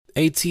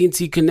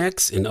AT&T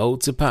connects an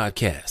ode to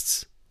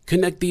podcasts.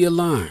 Connect the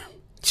alarm.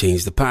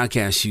 Change the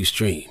podcast you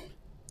stream.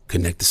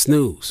 Connect the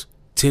snooze.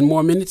 10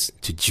 more minutes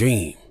to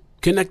dream.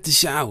 Connect the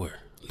shower.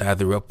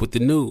 Lather up with the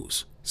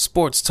news,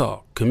 sports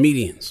talk,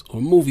 comedians, or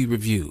movie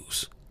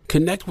reviews.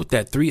 Connect with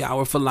that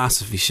 3-hour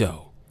philosophy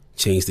show.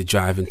 Change the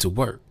drive into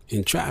work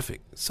in traffic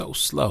so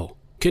slow.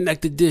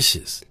 Connect the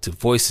dishes to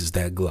voices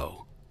that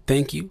glow.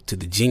 Thank you to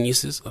the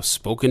geniuses of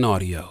spoken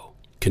audio.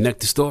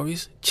 Connect the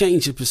stories,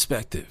 change your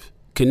perspective.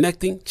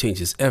 Connecting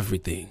changes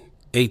everything.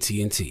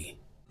 AT&T.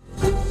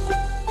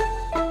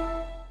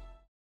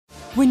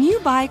 When you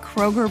buy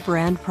Kroger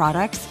brand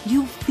products,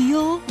 you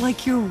feel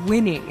like you're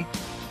winning.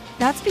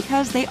 That's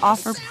because they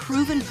offer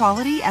proven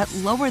quality at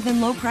lower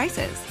than low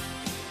prices.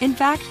 In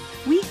fact,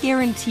 we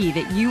guarantee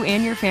that you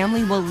and your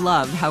family will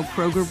love how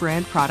Kroger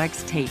brand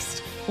products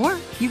taste, or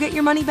you get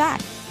your money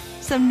back.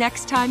 So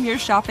next time you're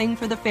shopping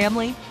for the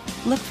family,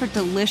 look for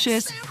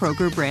delicious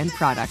Kroger brand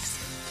products,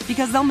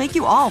 because they'll make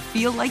you all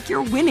feel like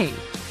you're winning.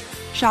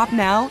 Shop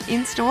now,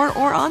 in-store,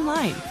 or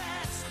online.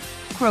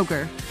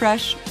 Kroger,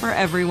 fresh for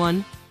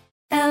everyone.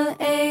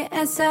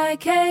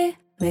 LASIK,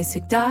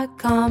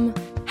 LASIK.com.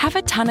 Have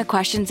a ton of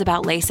questions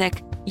about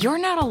LASIK? You're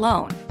not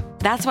alone.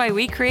 That's why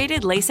we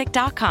created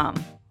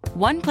LASIK.com.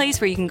 One place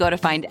where you can go to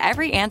find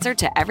every answer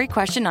to every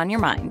question on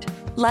your mind.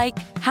 Like,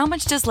 how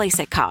much does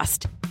LASIK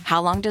cost?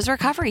 How long does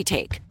recovery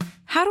take?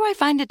 How do I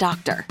find a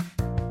doctor?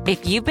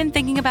 If you've been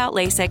thinking about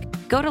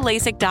LASIK, go to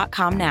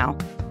LASIK.com now.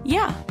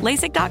 Yeah,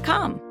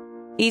 LASIK.com.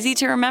 Easy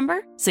to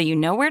remember, so you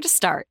know where to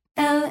start.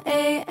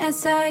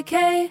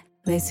 LASIK,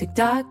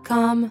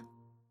 LASIK.com.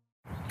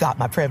 Got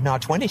my Prevnar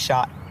 20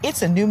 shot.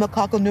 It's a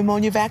pneumococcal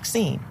pneumonia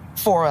vaccine.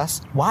 For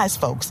us, wise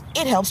folks,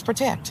 it helps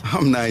protect.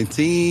 I'm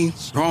 19,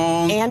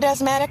 strong. And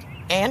asthmatic,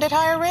 and at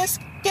higher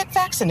risk. Get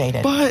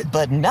vaccinated.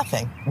 But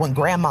nothing when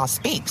grandma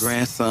speaks.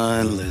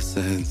 Grandson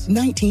listens.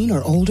 19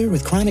 or older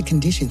with chronic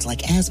conditions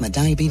like asthma,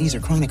 diabetes,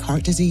 or chronic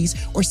heart disease,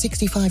 or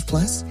 65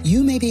 plus,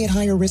 you may be at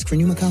higher risk for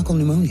pneumococcal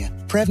pneumonia.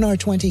 Prevnar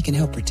 20 can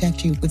help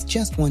protect you with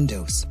just one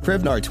dose.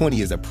 Prevnar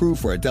 20 is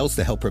approved for adults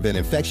to help prevent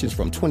infections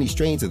from 20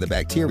 strains of the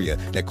bacteria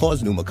that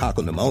cause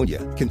pneumococcal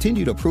pneumonia.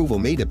 Continued approval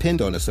may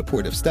depend on a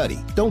supportive study.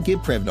 Don't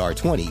get Prevnar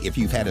 20 if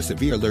you've had a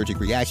severe allergic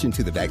reaction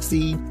to the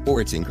vaccine or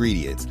its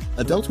ingredients.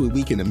 Adults with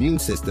weakened immune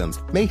systems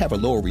may have a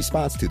lower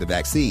response to the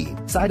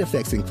vaccine. Side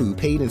effects include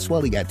pain and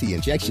swelling at the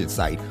injection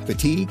site,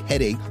 fatigue,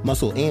 headache,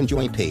 muscle, and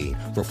joint pain.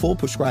 For full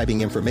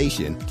prescribing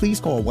information, please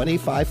call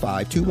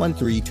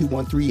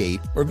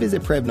 1-855-213-2138 or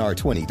visit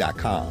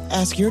Prevnar20.com.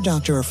 Ask your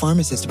doctor or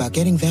pharmacist about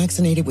getting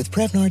vaccinated with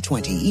Prevnar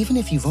 20, even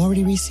if you've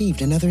already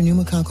received another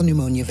pneumococcal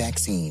pneumonia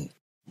vaccine.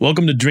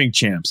 Welcome to Drink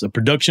Champs, a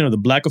production of The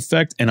Black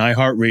Effect and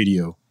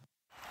iHeartRadio.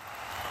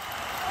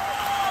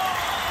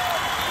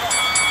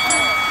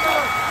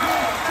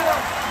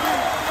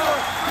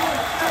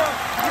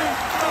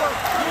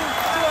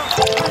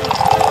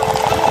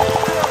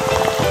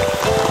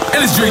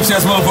 This Drink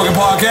Champs motherfucking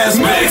podcast.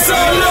 Make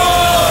some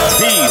noise!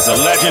 He's a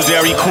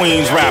legendary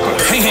Queens rapper.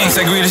 Hey,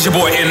 Sangria, this your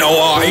boy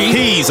N.O.R.E.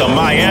 He's a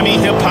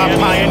Miami hip-hop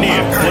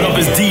pioneer. What up,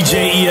 is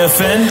DJ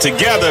EFN?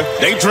 Together,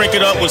 they drink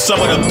it up with some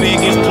of the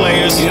biggest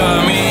players, you know what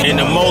I mean, in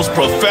the most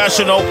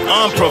professional,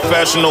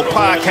 unprofessional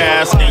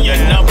podcast, and your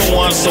number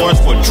one source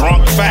for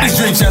drunk facts.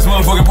 This Drink Champs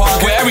motherfucking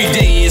podcast, where every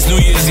day is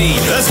New Year's Eve.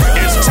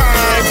 It's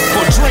time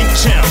for Drink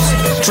Champs.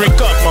 Drink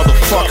up,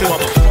 motherfucker.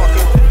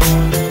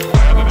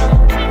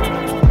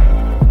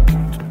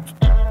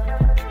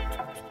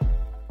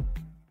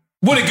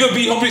 What it good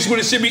be, homies, what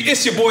it should be.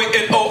 It's your boy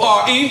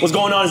N.O.R.E. What's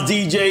going on? It's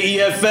DJ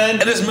EFN.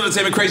 And this is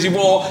Military Crazy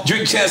Wall,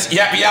 Drink Champs,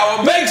 Yappy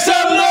Hour. Make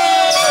some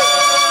noise!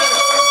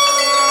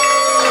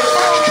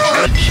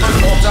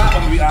 Off top,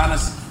 I'm gonna be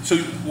honest. So,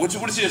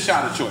 what is your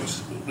shot of choice?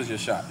 What is your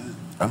shot?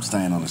 I'm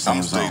staying on the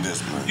same zone.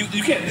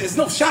 You can't. There's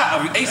no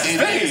shot of Ace of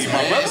Spades,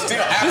 my brother. It's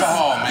still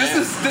alcohol, man. This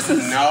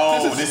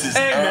is.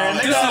 Hey, man,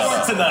 this is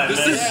work tonight,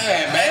 man.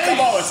 Yeah, man. Come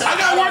on. I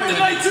got work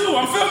tonight too.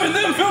 I'm filming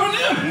them.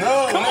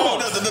 No, come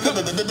on.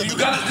 You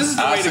got it. This is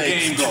the way the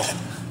game goes.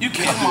 You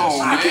can't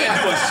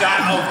do a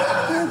shot of.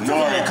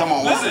 Nori, come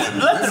on. Listen,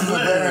 this is a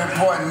very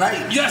important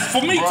night. Yes, for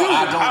me bro, too.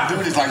 I don't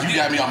do this like you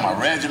got me on my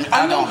regimen.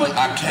 I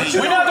can't.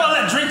 We're not gonna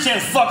let Drink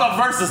Champs fuck up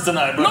verses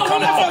tonight, bro. No, we're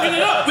not fucking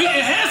it up. We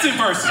enhancing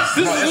verses.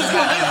 I'm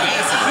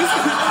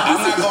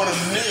not gonna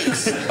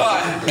mix.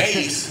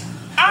 Ace.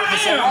 I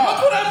am.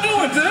 Look what I'm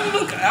doing, dude.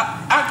 Look,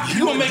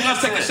 you gonna make us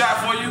take a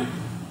shot for you?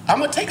 I'm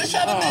gonna take a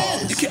shot of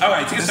this. All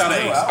right, take a shot of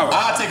Ace.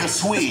 I'll take a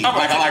Swede.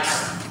 Like I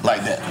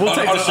like that. We'll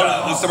take a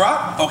shot.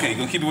 Ciroc? Okay,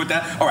 gonna keep it with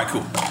that? All right,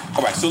 cool.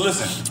 All right, so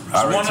listen. It's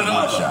one or the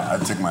other. I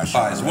took my shot.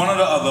 All right, it's one or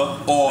the other.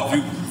 Or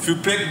if you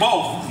pick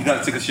both, you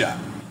gotta take a shot.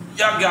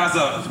 Y'all guys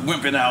are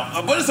wimping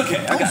out, but it's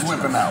okay. I got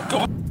wimping out.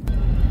 Go.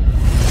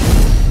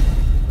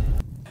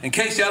 In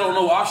case y'all don't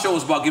know, our show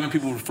is about giving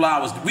people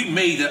flowers. We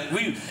made that.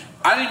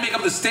 I didn't make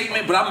up the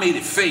statement, but I made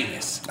it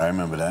famous. I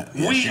remember that.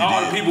 We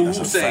are the people who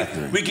say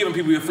we're giving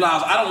people your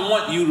flowers. I don't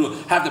want you to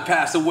have to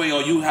pass away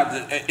or you have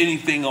to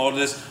anything or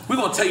this. We're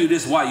gonna tell you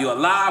this while you're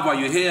alive, while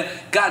you're here.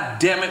 God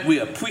damn it, we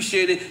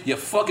appreciate it. You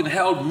fucking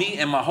held me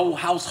and my whole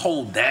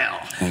household down.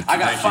 I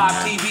got 5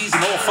 TVs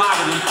and all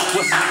 5 of them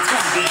was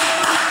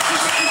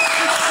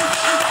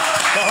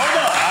But hold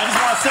on, I just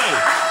want to say,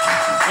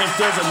 if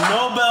there's a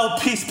Nobel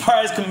Peace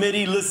Prize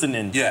committee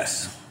listening,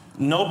 yes.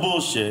 No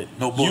bullshit.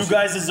 No bullshit. You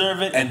guys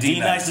deserve it, and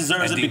D-Nice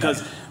deserves it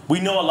because we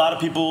know a lot of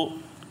people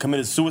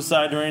committed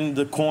suicide during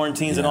the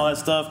quarantines and all that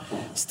stuff.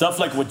 Stuff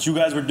like what you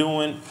guys were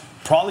doing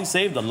probably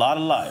saved a lot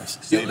of lives.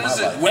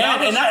 Listen,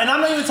 and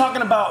I'm not even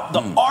talking about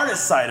the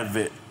artist side of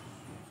it.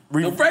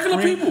 The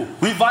regular people.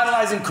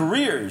 Revitalizing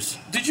careers.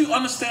 Did you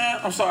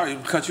understand? I'm sorry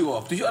to cut you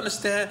off. Do you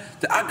understand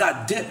that I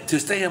got dipped to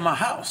stay in my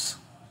house?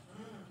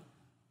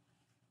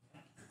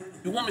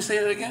 You want me to say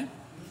that again?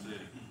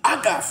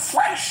 I got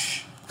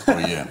fresh. Oh,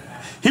 yeah.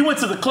 He went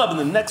to the club in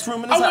the next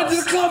room in his house. I went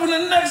to the club in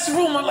the next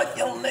room. I'm like,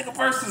 yo, nigga,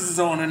 Versus is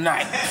on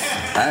tonight.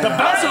 The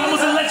bouncer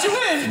almost didn't let you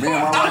in.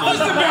 I was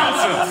the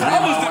bouncer. Me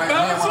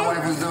and my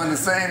wife was doing the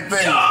same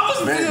thing.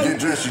 Man, get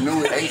dressed. You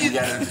knew it. 8, you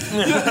got it.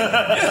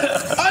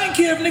 I didn't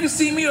care if niggas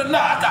see me or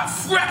not. I got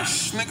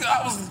fresh, nigga.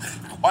 I was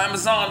on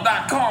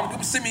Amazon.com.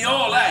 Come see me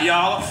all that,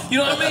 y'all. You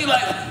know what I mean?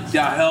 Like,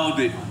 y'all held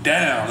it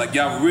down. Like,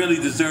 y'all really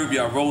deserve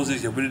y'all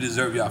roses. Y'all really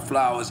deserve y'all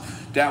flowers.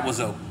 That was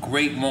a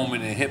great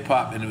moment in hip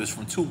hop, and it was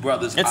from 2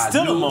 brothers. It's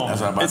still a moment.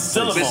 That's what I'm about It's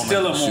still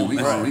a moment.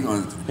 We're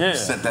going to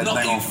set that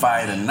thing on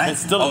fire tonight.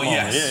 It's still a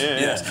moment.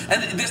 Yes.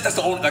 And that's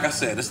the only, like I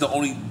said, that's the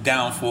only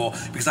downfall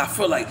because I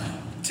feel like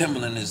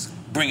Timbaland is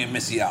bringing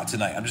Missy out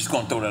tonight. I'm just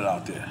going to throw that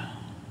out there.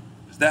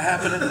 Is that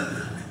happening?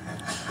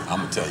 I'm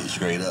going to tell you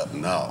straight up,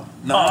 no.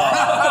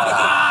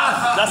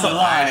 That's a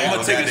lie. I'm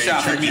going to take a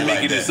shot for me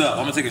making this up.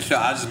 I'm going to take a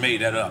shot. I just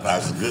made that up.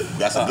 That's a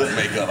good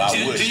makeup. I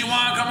wish.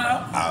 Genuine coming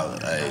out?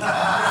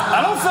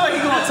 I don't feel like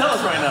you're going to tell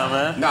us right now,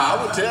 man. No,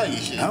 I would tell you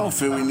shit. I don't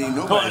feel we need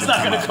nobody. Well, it's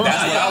not going to come out.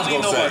 That's what I was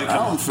going to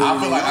say.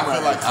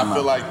 I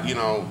feel like, you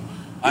know.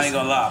 I ain't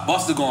going to lie.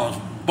 Buster going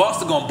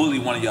to bully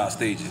one of y'all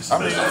stages. I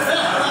mean,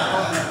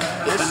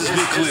 let's just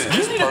be clear.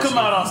 You need to come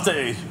out on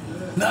stage.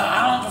 Nah,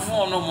 I don't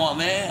perform no more,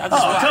 man.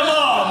 Come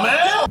on,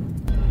 man.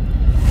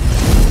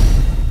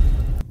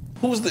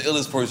 Who was the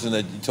illest person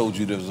that you told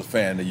you that was a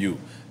fan of you?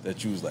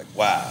 That you was like,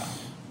 wow.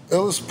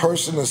 Illest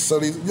person that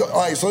studied.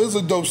 All right, so this is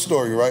a dope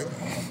story, right?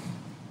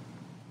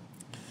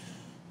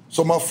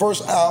 So my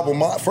first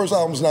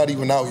album's not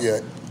even out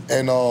yet.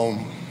 And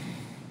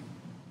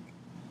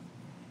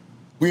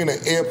we in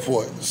the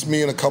airport. It's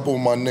me and a couple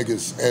of my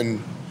niggas.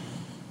 And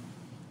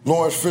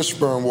Lawrence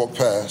Fishburne walked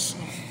past.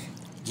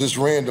 Just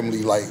randomly,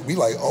 we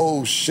like,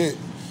 oh shit,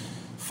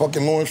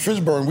 fucking Lawrence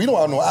Fishburne. We don't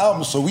have no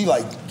album, so we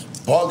like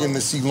bugging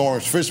to see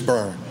Lawrence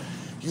Fishburne.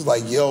 He's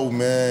like, yo,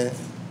 man,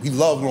 we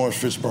love Lawrence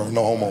Fishburne,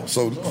 no homo.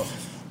 So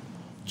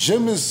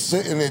Jim is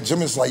sitting there,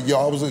 Jim is like, yo,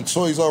 I was in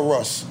Toys R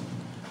Us.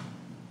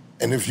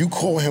 And if you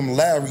call him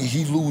Larry,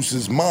 he lose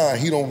his mind.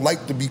 He don't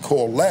like to be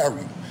called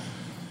Larry.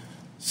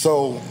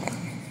 So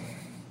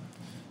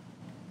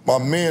my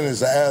man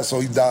is an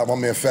asshole, he died, my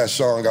man Fat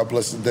Sean, God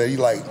bless the day. He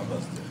like,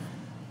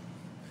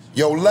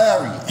 yo,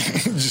 Larry.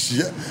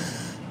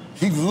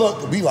 He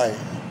looked,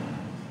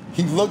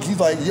 he's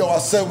like, yo, I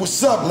said,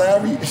 what's up,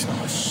 Larry?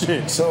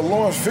 Shit. So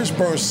Lawrence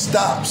Fishburne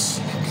stops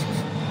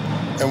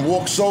and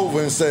walks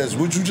over and says,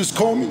 would you just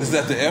call me? Is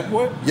that the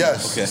airport?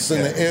 Yes, Okay. It's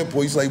in the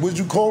airport. He's like, would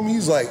you call me?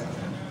 He's like,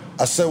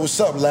 I said, what's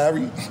up,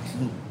 Larry?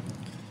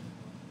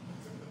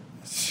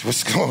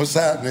 What's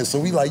happening? So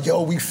we like,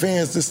 yo, we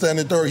fans, this, that, and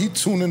the third. He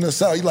tuning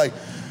us out. He like,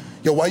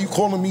 yo, why you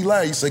calling me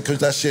Larry? He said, because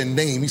that's your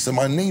name. He said,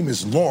 my name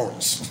is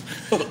Lawrence.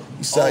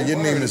 He said, your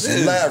name is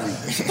Larry.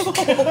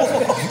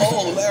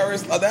 Oh, Larry.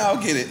 Now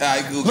I get it. All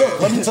right, good.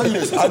 Look, let me tell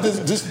you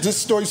this. This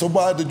story, so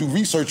I had to do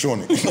research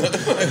on it.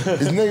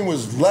 His name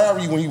was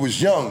Larry when he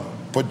was young,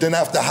 but then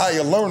after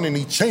higher learning,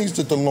 he changed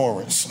it to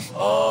Lawrence.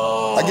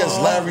 Oh. I guess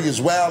Larry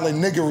is wild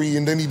and niggery,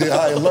 and then he did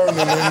higher learning,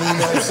 and you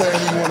know what I'm saying?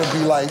 He want to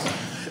be like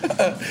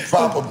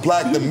proper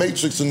Black, the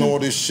Matrix and all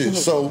this shit.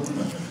 So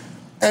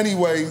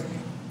anyway,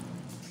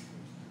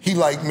 he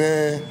like,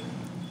 man,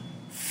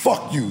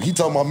 fuck you. He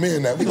told my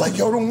man that. We like,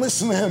 yo, don't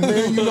listen to him,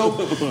 man. You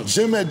know,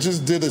 Jim had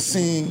just did a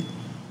scene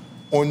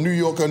on New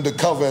York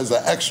Undercover as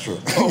an extra.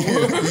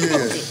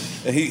 Yeah.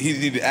 And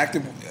he did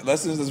acting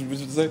lessons, that's what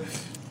you say?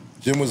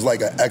 Jim was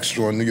like an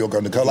extra on New York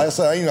Undercover. Like I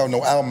said, I ain't have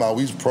no album out.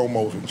 We was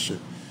promoting shit.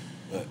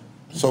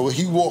 So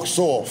he walks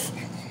off.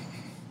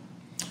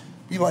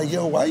 Be like,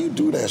 yo, why you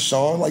do that,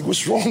 Sean? Like,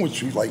 what's wrong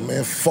with you? He's like,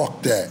 man,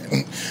 fuck that.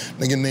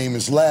 Nigga name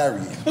is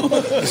Larry.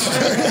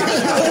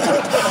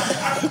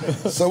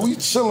 So we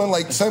chilling,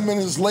 like 10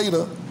 minutes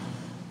later,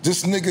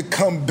 this nigga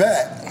come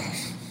back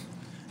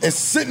and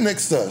sit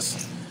next to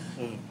us.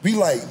 Be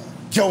like,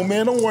 yo,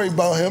 man, don't worry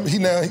about him.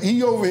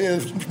 He over here,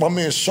 my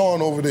man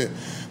Sean over there.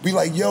 Be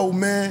like, yo,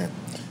 man,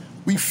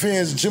 we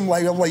fans, Jim,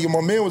 like, I'm like, yo,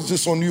 my man was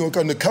just on New York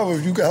Undercover.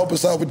 If you could help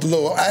us out with the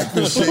little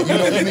acting shit, you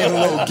know, you need a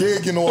little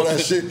gig and all that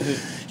shit.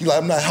 He like,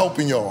 I'm not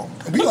helping y'all.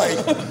 And be like,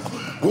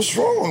 what's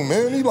wrong,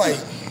 man? He like,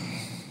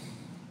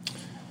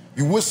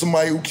 You with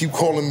somebody who keep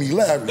calling me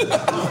Larry.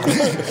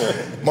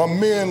 My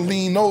man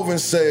leaned over and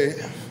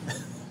said,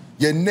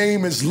 your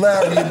name is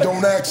Larry and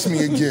don't ask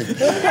me again.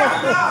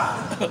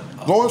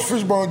 Lawrence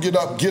Fishburne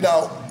get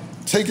out,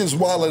 take his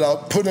wallet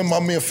out, put it in my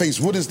man's face.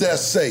 What does that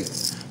say?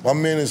 My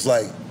man is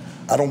like,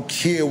 I don't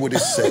care what it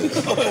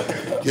says.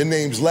 Your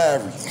name's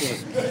Larry.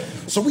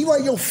 So we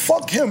like, yo,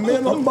 fuck him,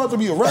 man. I'm about to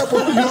be a rapper,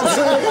 you know what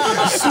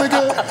I'm saying? This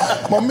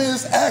nigga, my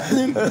man's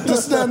acting,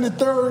 this, that, and the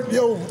third.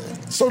 Yo,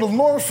 so the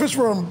Lawrence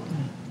Fishburne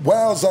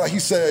wows out, he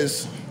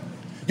says,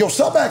 yo,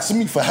 stop asking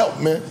me for help,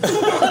 man.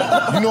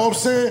 You know what I'm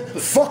saying?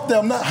 Fuck that,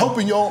 I'm not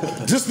helping y'all.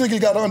 This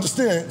nigga gotta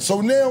understand.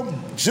 So now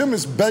Jim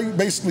is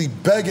basically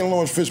begging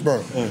Lawrence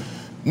Fishburne.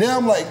 Now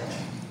I'm like,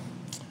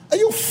 hey,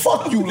 yo,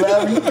 fuck you,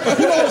 Larry. You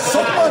know,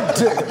 suck my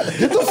dick.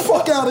 Get the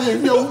fuck out of here.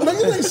 Yo,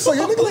 nigga ain't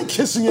sucking, nigga ain't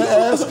kissing your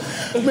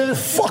ass. Man,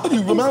 fuck you.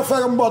 As a matter of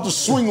fact, I'm about to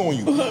swing on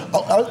you.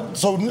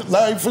 So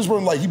Larry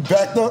Fishburne, like, he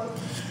backed up.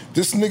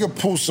 This nigga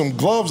pulled some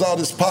gloves out of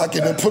his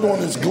pocket and put on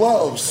his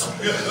gloves.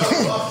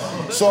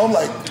 So I'm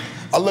like,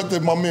 I looked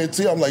at my man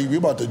T, I'm like, we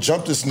about to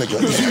jump this nigga.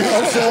 You know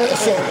what I'm saying?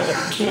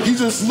 So he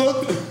just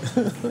looked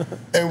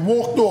and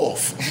walked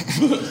off.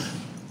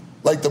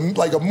 Like a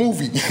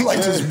movie,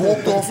 like just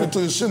walked off into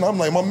the shit. And I'm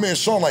like, my man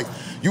Sean, like,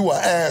 you an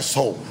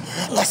asshole.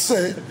 I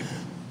said,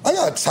 I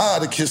got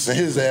tired of kissing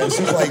his ass.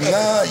 He was like,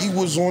 nah, he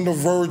was on the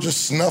verge of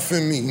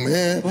snuffing me,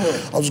 man.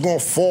 I was gonna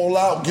fall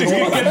out, get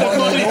all my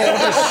money and all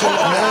this shit,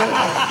 man.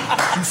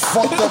 You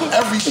fucked up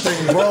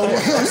everything, bro.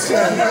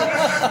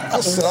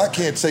 I said, I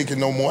can't take it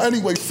no more.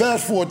 Anyway,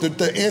 fast forward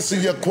to answer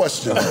your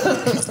question.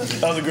 That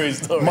was a great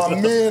story. My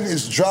man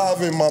is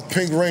driving my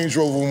pink Range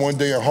Rover one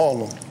day in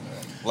Harlem.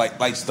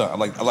 Like stunt. I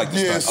like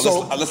the stunt.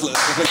 So let's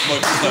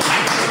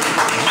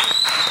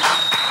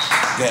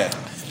yeah.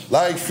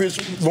 Larry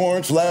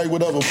Lawrence, Larry,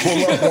 whatever,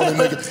 pull up on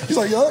the nigga. He's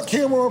like, yo, that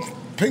camera on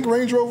pink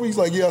Range Rover? He's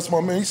like, yeah, that's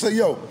my man. He said,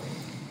 yo,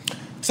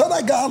 tell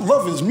that guy I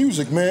love his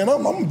music, man.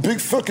 I'm a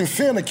big fucking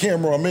fan of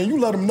Cameron, man. You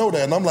let him know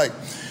that. And I'm like,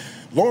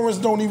 Lawrence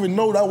don't even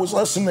know that was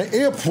us in the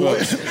airport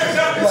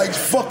like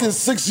fucking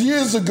 6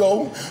 years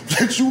ago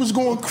that you was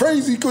going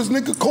crazy because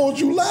nigga called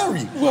you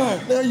Larry.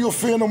 What? Now you're a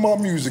fan of my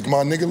music,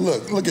 my nigga.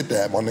 Look at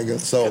that, my nigga.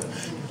 So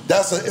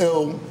that's an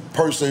ill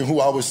person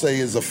who I would say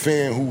is a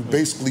fan who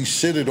basically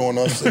shitted on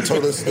us and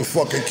told us to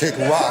fucking kick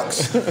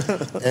rocks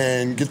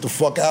and get the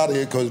fuck out of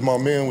here because my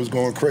man was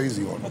going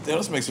crazy on it.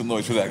 Let's make some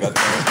noise for that,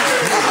 goddamn.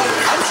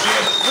 I'm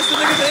scared. What's the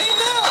nigga's name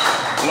now?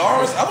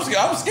 Lawrence,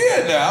 I'm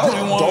scared now.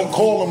 Don't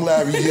call him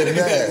Larry, you get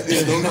mad.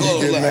 Don't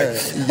call him Larry.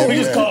 We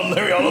just call him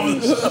Larry all over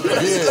the show.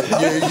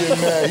 Yeah, you get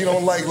mad. He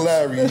don't like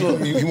Larry.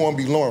 He want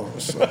to be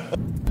Lawrence. So.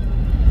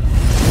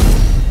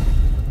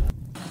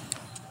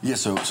 Yeah,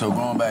 so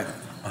going back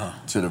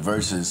to the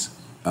verses,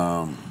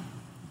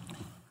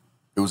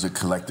 it was a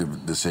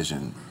collective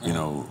decision. You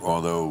know,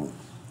 although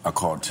I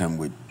called Tim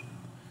with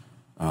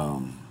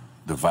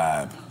the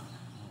vibe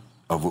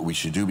of what we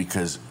should do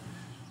because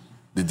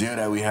the deal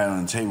that we had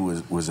on the table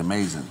was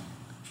amazing.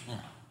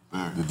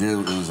 The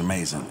deal, it was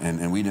amazing.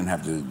 And we didn't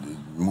have to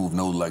move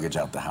no luggage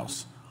out the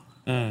house.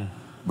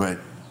 But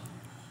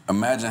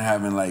imagine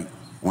having like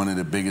one of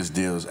the biggest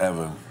deals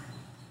ever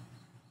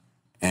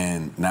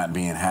and not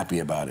being happy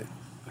about it.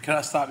 Can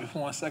I stop you for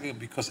 1 second?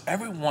 Because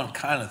everyone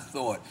kind of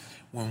thought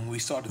when we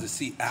started to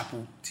see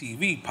Apple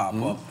TV pop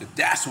up that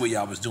that's where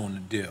y'all was doing the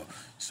deal.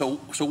 So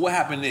what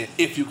happened there?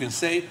 If you can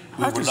say,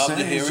 we would love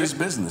to hear it's just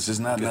business. It's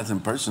not nothing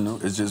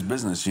personal. It's just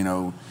business. You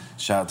know,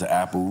 shout out to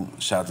Apple.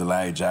 Shout out to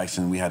Larry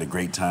Jackson. We had a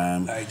great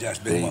time. Larry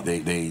Jackson,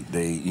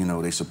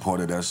 they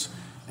supported us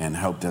and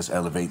helped us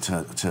elevate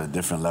to a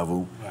different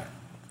level. Right.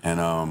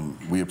 And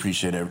we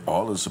appreciate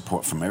all the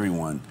support from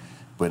everyone.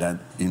 But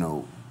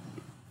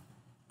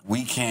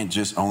we can't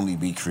just only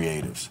be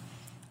creatives.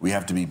 We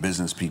have to be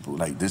business people.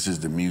 Like, this is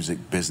the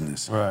music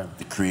business, right?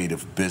 The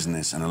creative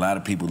business. And a lot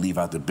of people leave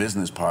out the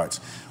business parts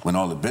when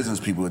all the business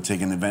people are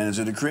taking advantage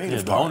of the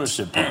creative the parts.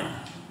 ownership part.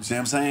 You see what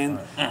I'm saying?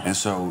 Right. And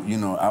so, you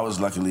know, I was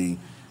lucky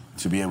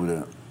to be able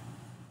to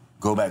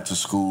go back to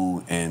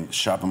school and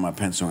sharpen my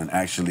pencil and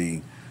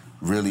actually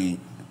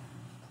really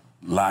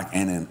lock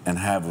in and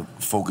have a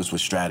focus with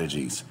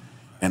strategies.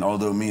 And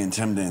although me and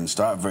Tim didn't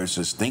start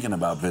versus thinking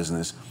about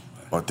business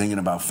or thinking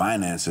about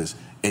finances,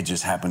 it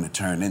just happened to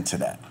turn into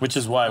that. Which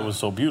is why it was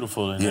so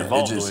beautiful and yeah,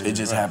 evolved. It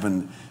just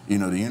happened, you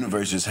know, the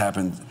universe just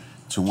happened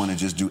to want to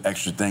just do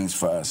extra things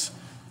for us.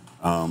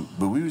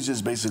 But we was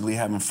just basically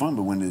having fun,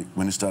 but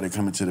when it started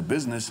coming to the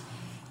business,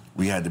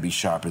 we had to be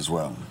sharp as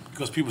well.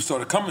 Because people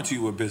started coming to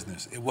you with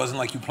business. It wasn't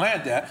like you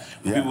planned that,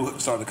 but people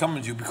started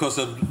coming to you because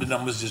of the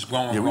numbers just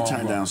growing. Yeah, we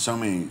turned down so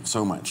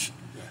much.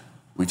 Yeah.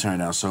 We turned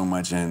down so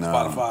much, and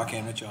Spotify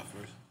came at y'all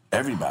first.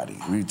 Everybody,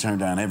 we turned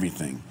down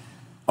everything.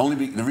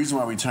 The reason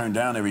why we turned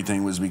down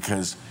everything was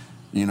because,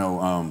 you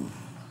know,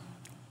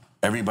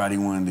 everybody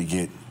wanted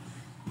to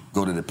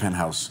go to the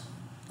penthouse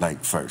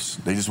like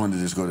first. They just wanted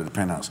to just go to the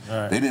penthouse.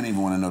 Right. They didn't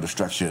even want to know the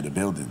structure of the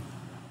building.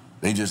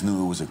 They just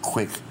knew it was a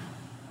quick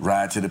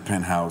ride to the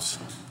penthouse,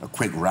 a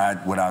quick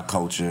ride with our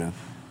culture,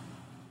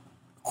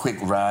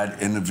 quick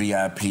ride in the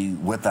VIP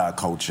with our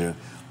culture,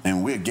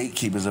 And we're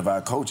gatekeepers of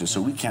our culture,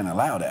 so we can't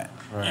allow that.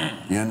 Right.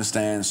 You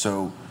understand?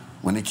 So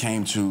when it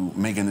came to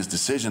making this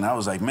decision, I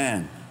was like,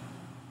 man,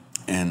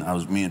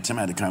 and me and Tim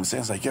had a conversation.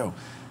 I was like, yo,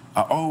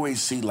 I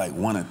always see like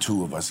one or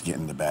two of us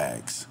getting the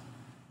bags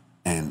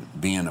and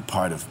being a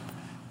part of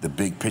the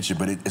big picture,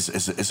 but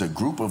it's a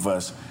group of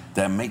us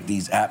that make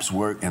these apps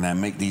work and that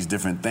make these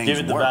different things work.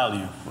 Give it the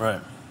value,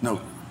 right.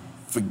 No,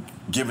 for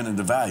giving it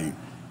the value.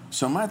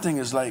 So my thing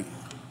is like,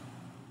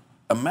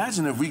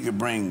 imagine if we could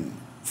bring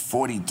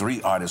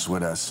 43 artists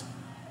with us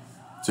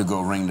to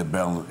go ring the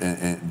bell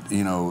and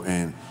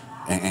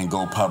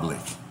go public.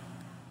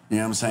 You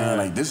know what I'm saying?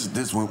 Right. Like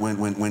this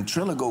when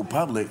Triller go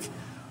public,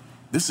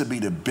 this would be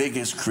the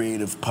biggest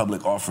creative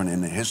public offering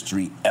in the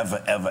history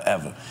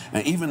ever.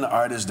 And even the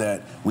artists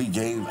that we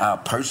gave our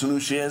personal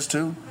shares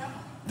to,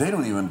 they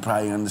don't even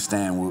probably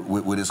understand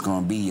what it's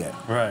gonna be yet.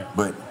 Right.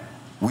 But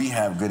we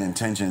have good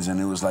intentions, and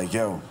it was like,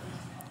 yo,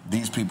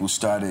 these people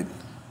started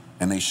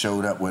and they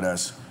showed up with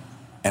us,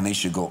 and they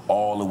should go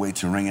all the way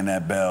to ringing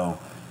that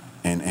bell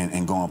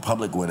and going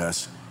public with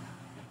us.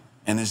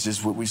 And it's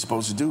just what we're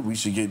supposed to do. We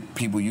should get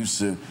people used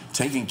to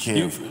taking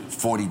care of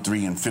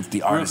 43 and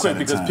 50 artists Real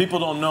quick, at a because time. people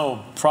don't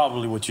know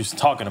probably what you're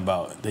talking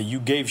about, that you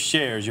gave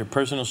shares, your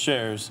personal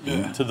shares,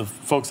 to the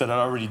folks that had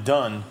already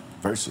done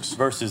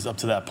Versus up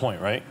to that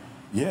point, right?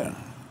 Yeah,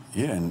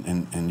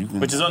 and you can...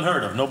 Which is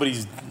unheard of.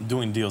 Nobody's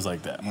doing deals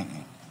like that.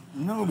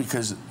 No,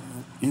 because,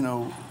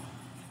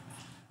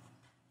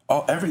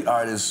 every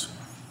artist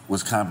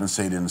was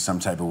compensated in some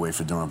type of way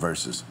for doing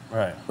verses.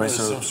 Right.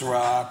 Some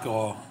rock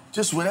or...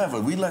 Just whatever.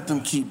 We let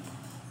them keep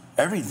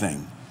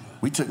everything.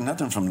 We took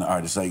nothing from the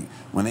artists. Like,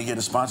 when they get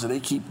a sponsor, they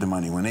keep the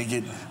money. When they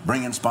get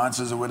bringing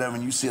sponsors or whatever,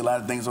 and you see a lot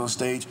of things on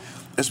stage,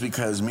 it's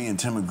because me and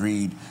Tim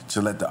agreed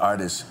to let the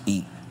artists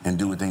eat and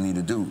do what they need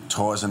to do.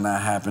 Tours are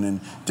not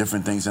happening.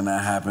 Different things are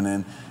not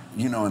happening.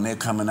 And they're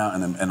coming out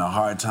in a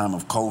hard time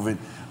of COVID.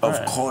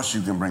 Of course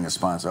you can bring a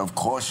sponsor. Of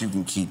course you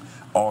can keep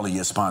all of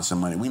your sponsor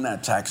money. We're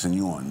not taxing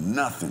you on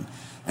nothing.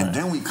 And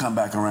then we come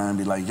back around and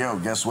be like, yo,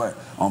 guess what?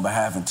 On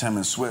behalf of Tim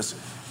and Swiss,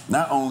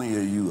 not only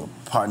are you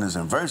partners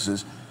in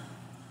Versus,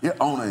 you're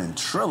owner in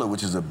Triller,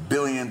 which is a $1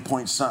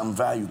 billion-point-something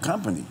value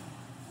company.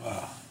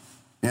 Wow.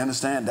 You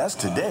understand? That's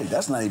today.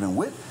 That's not even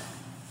with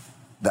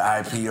the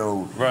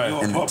IPO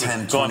and the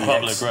 10, 20X going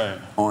public, right.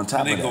 on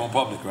top of that. going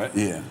public, right?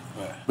 Yeah.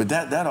 Right. But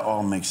that'll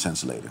all make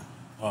sense later.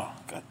 Oh,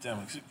 God damn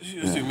it.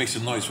 You make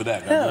some noise for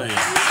that. Hell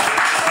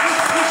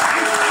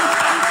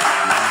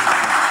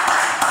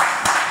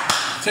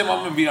Tim, I'm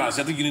going to be honest.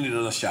 I think you need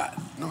another shot.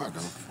 No, I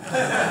don't.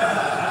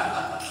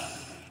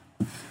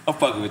 I'm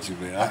fucking with you,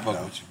 man. I'm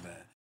fucking with you, man.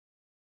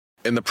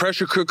 In the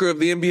pressure cooker of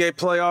the NBA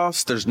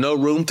playoffs, there's no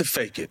room to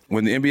fake it.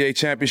 When the NBA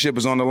championship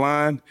is on the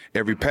line,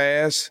 every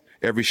pass,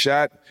 every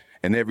shot,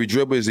 and every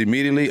dribble is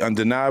immediately,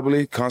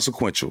 undeniably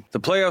consequential. The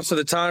playoffs are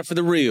the time for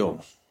the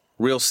real.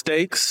 Real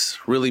stakes,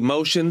 real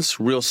emotions,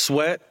 real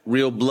sweat,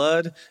 real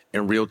blood,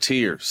 and real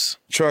tears.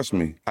 Trust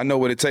me, I know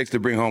what it takes to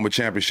bring home a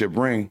championship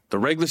ring. The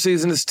regular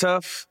season is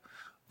tough,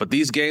 but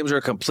these games are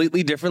a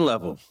completely different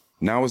level.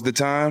 Now is the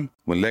time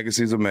when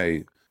legacies are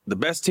made. The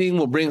best team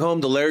will bring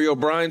home the Larry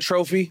O'Brien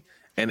Trophy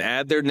and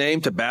add their name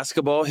to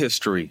basketball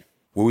history.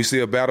 Will we see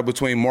a battle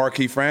between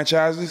marquee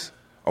franchises,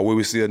 or will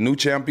we see a new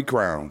champ be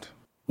crowned?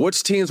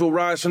 Which teams will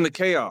rise from the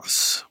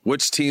chaos?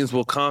 Which teams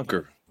will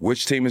conquer?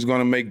 Which team is going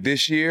to make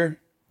this year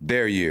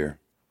their year?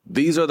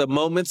 These are the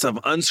moments of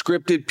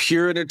unscripted,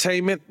 pure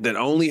entertainment that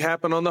only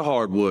happen on the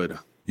hardwood.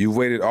 You've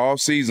waited all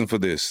season for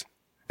this.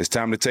 It's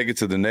time to take it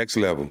to the next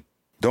level.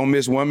 Don't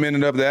miss 1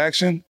 minute of the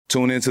action.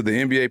 Tune into the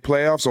NBA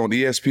playoffs on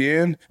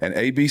ESPN and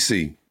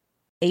ABC.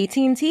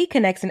 AT&T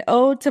connects an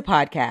ode to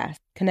podcast.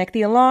 Connect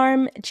the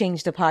alarm,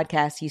 change the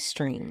podcast you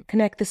stream.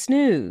 Connect the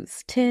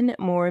snooze, 10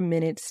 more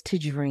minutes to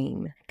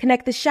dream.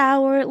 Connect the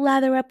shower,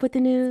 lather up with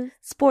the news,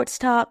 sports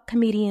talk,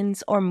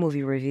 comedians, or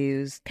movie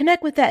reviews.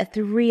 Connect with that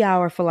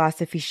 3-hour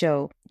philosophy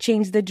show.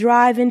 Change the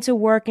drive into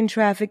work and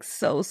traffic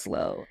so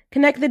slow.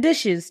 Connect the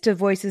dishes to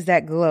voices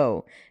that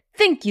glow.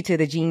 Thank you to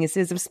the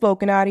geniuses of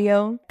spoken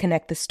audio.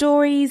 Connect the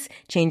stories,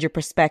 change your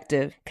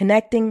perspective.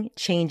 Connecting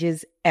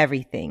changes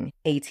everything.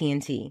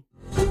 AT&T.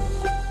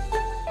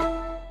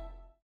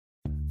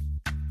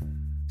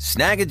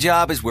 Snag a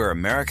Job is where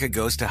America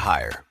goes to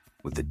hire,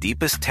 with the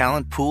deepest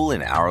talent pool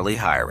in hourly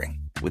hiring.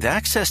 With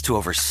access to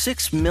over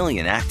 6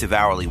 million active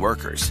hourly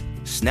workers,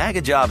 Snag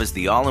a Job is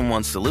the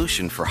all-in-one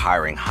solution for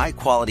hiring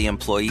high-quality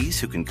employees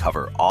who can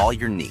cover all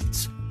your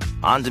needs.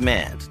 On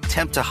demand,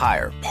 temp to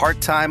hire,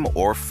 part-time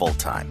or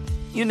full-time.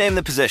 You name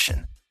the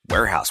position.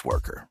 Warehouse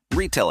worker,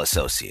 retail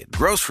associate,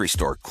 grocery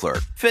store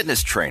clerk,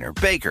 fitness trainer,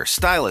 baker,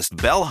 stylist,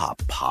 bellhop,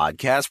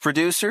 podcast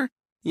producer.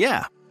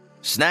 Yeah,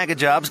 Snag a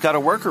Job's got a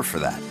worker for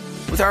that.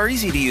 With our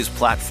easy-to-use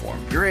platform,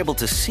 you're able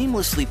to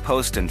seamlessly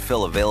post and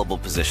fill available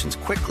positions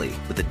quickly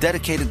with a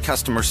dedicated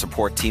customer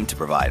support team to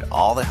provide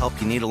all the help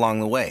you need along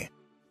the way.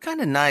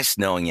 Kinda nice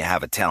knowing you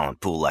have a talent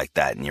pool like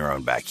that in your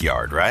own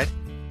backyard, right?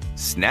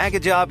 Snag a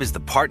Job is the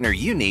partner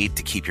you need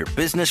to keep your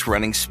business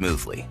running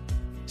smoothly.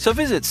 So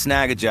visit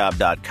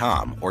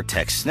snagajob.com or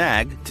text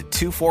snag to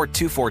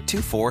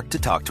 242424 to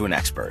talk to an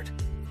expert.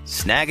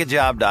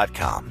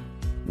 Snagajob.com,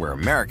 where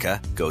America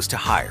goes to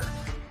hire.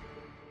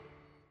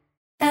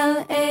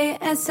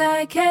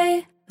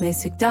 LASIK,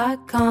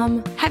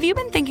 LASIK.com. Have you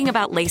been thinking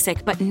about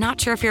LASIK but not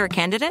sure if you're a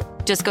candidate?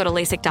 Just go to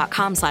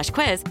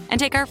LASIK.com/quiz and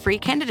take our free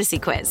candidacy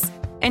quiz.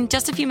 In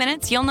just a few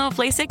minutes, you'll know if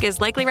LASIK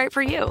is likely right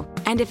for you.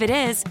 And if it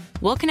is,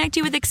 we'll connect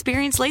you with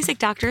experienced LASIK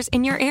doctors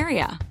in your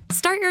area.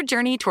 Start your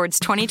journey towards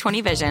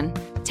 20/20 vision.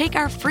 Take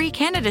our free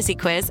candidacy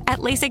quiz at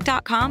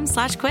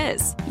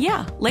LASIK.com/quiz.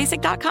 Yeah,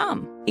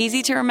 LASIK.com.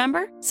 Easy to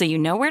remember, so you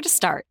know where to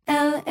start.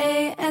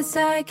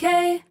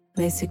 LASIK,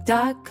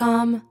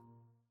 LASIK.com.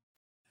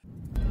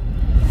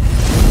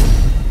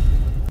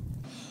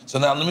 So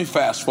now let me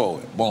fast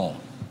forward. Boom.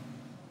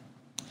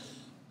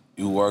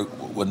 You work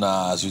with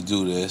Nas, you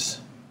do this.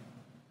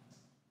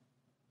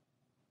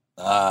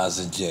 Nas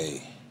and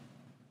Jay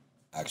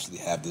actually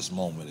have this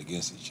moment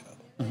against each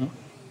other. Mm-hmm.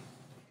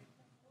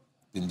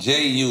 Then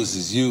Jay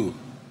uses you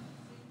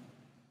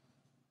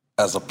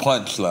as a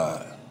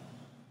punchline.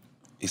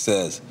 He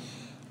says,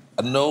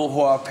 I know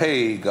who I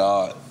paid,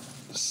 God.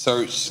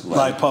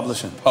 Searchlight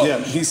Publishing. Yeah,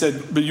 he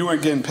said, but you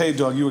weren't getting paid,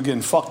 dog. You were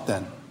getting fucked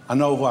then. I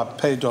know who I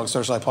paid, dog.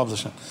 Searchlight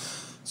Publishing.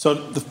 So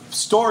the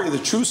story, the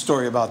true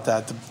story about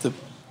that,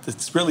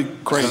 it's really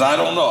great. Because I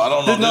don't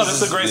know. No,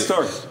 this is a great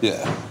story.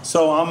 Yeah.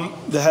 So I'm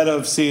the head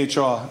of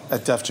CHR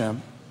at Def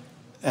Jam,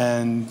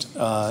 and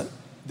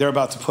they're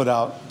about to put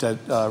out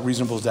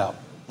Reasonable Doubt.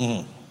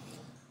 Mm-hmm.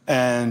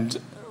 And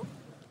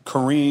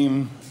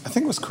Kareem, I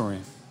think it was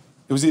Kareem.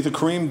 It was either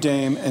Kareem,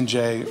 Dame, and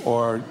Jay,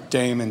 or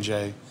Dame and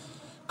Jay,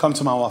 come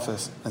to my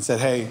office and said,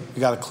 hey, we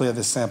got to clear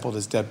this sample,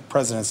 this Dead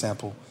President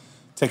sample.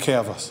 Take care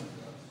of us.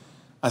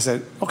 I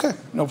said, okay,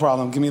 no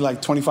problem. Give me like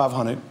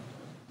 $2,500,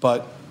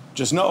 but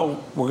just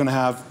know we're going to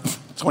have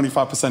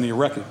 25% of your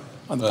record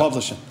on the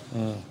publishing.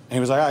 And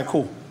he was like, all right,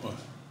 cool. And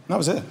that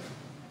was it.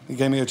 He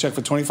gave me a check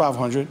for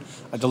 $2,500.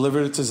 I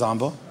delivered it to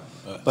Zamba.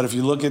 But if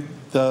you look at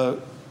the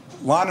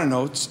liner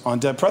notes on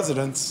Dead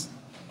Presidents,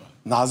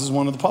 Nas is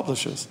one of the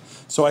publishers.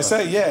 So I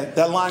say, yeah,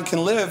 that line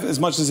can live as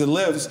much as it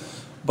lives,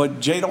 but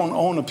Jay don't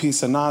own a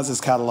piece of Nas's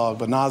catalog,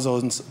 but Nas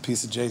owns a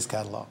piece of Jay's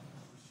catalog.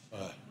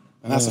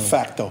 And that's a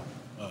fact, though.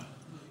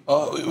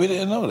 Oh, we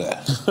didn't know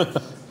that.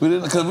 We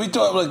didn't, because we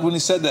thought, like, when he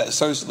said that,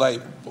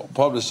 Searchlight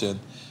Publishing,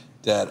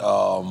 that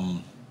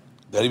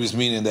he was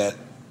meaning that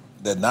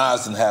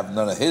Nas didn't have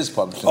none of his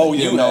publishing. Oh,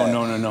 yeah,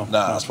 no.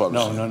 Nas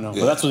publishing. No. Yeah.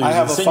 But that's what I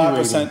have a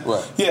 5%.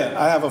 Right. Yeah,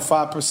 I have a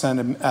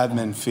 5%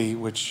 admin fee,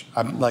 which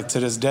I'm like to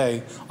this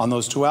day on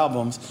those two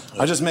albums.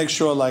 I just make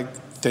sure like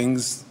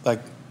things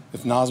like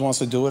if Nas wants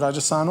to do it, I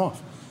just sign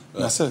off.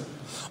 And that's it.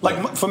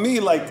 Like for me,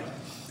 like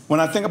when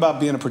I think about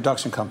being a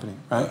production company,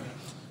 right?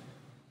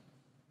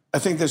 I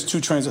think there's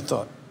two trains of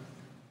thought.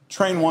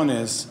 Train one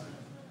is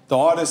the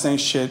artist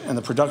ain't shit and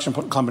the production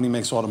company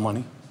makes all the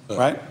money,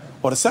 right?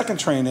 Or the second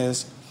train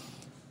is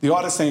the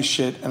artist ain't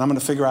shit and I'm gonna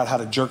figure out how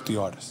to jerk the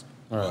artist.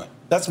 Right.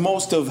 That's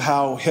most of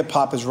how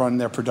hip-hop has run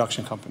their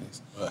production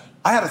companies. Right.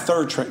 I had a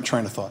third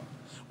train of thought,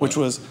 which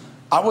was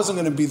I wasn't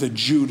gonna be the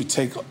Jew to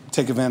take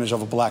advantage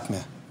of a black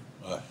man.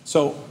 Right.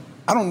 So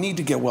I don't need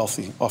to get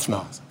wealthy off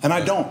Nas, and I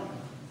don't.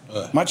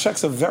 My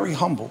checks are very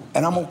humble,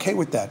 and I'm okay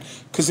with that,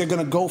 because they're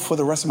gonna go for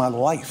the rest of my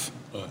life.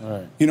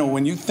 Right. You know,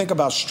 when you think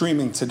about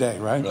streaming today,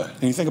 right?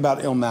 And you think about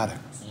Illmatic.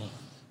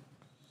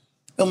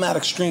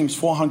 Illmatic streams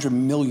 400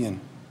 million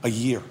a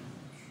year.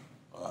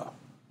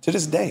 To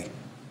this day.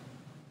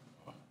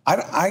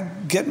 I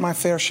get my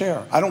fair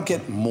share. I don't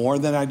get more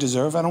than I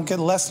deserve. I don't get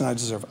less than I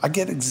deserve. I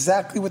get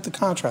exactly what the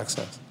contract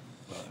says.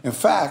 In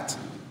fact,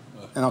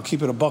 and I'll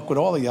keep it a buck with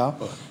all of y'all,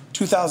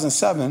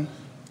 2007,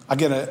 I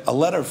get a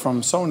letter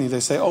from Sony. They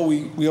say, oh,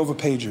 we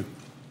overpaid you.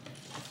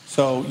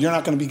 So you're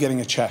not going to be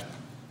getting a check.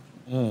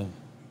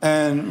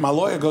 And my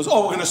lawyer goes,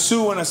 oh, we're going to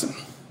sue. And I said,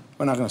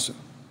 we're not going to sue.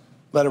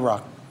 Let it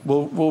rock.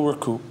 We'll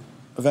recoup.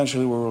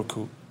 Eventually we'll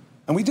recoup.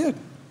 And we did.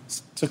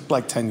 It took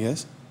like 10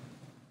 years.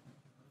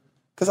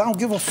 Because I don't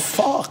give a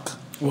fuck.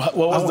 What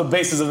was the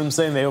basis of them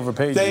saying they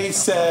overpaid you? They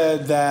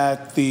said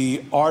that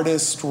the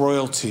artist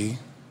royalty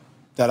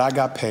that I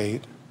got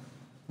paid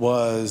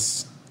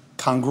was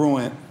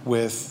congruent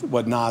with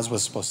what Nas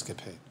was supposed to get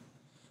paid.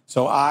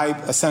 So I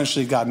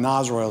essentially got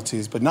Nas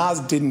royalties, but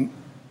Nas didn't,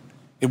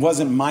 it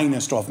wasn't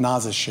minused off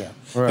Nas's share.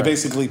 Right. They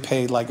basically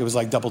paid like, it was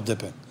like double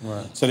dipping.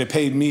 Right. So they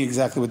paid me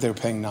exactly what they were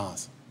paying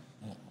Nas.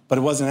 But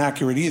it wasn't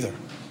accurate either,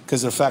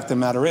 because the fact of the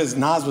matter is,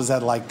 Nas was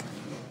at like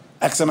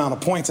X amount of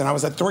points and I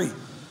was at 3.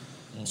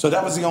 So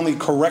that was the only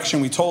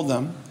correction we told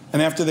them.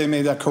 And after they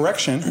made that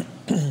correction,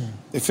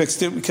 they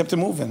fixed it, we kept it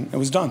moving. It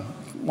was done,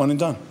 one and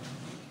done.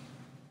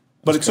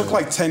 But it took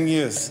like 10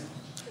 years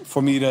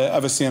for me to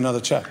ever see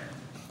another check.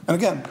 And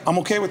again, I'm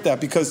okay with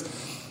that, because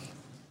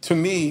to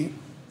me,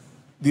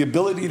 the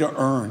ability to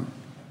earn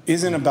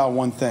isn't about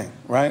one thing,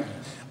 right?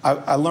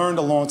 I learned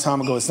a long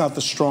time ago, it's not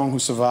the strong who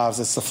survives,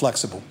 it's the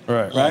flexible,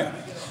 right?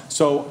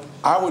 So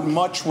I would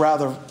much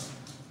rather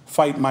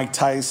fight Mike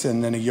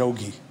Tyson than a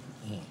yogi.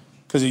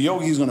 Because a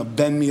yogi's gonna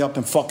bend me up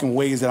in fucking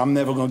ways that I'm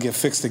never gonna get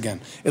fixed again.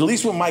 At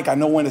least with Mike, I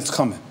know when it's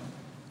coming.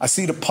 I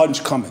see the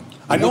punch coming.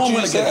 I know I'm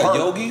going to get hurt.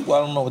 Yogi?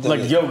 Well, I don't know what that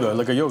is.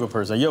 Like a yoga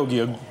person. A yogi.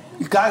 A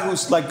guy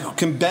who's like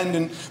can bend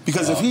and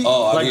because if he I get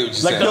what you're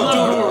saying.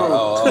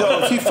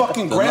 if he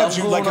fucking grabs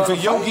you, like if a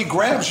yogi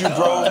grabs you,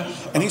 bro,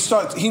 and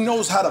he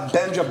knows how to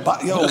bend your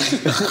body, yo,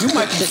 you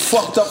might be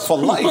fucked up for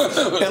life.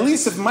 At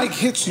least if Mike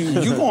hits you,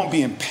 you're gonna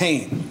be in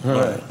pain.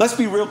 Right. Let's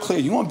be real clear,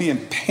 you're gonna be in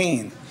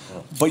pain,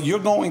 but you're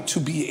going to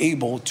be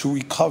able to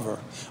recover.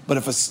 But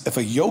if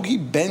a yogi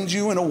bends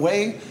you in a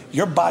way,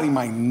 your body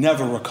might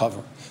never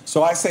recover.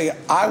 So I say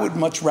I would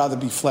much rather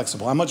be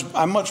flexible. I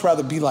much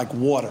rather be like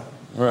water.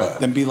 Right.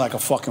 Than be like a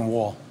fucking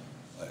wall.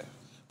 Right.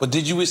 But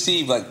did you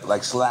receive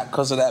like slack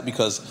because of that?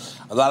 Because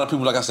a lot of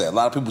people, like I said, a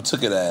lot of people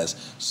took it as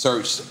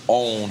Search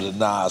owned the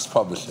Nas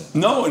publishing.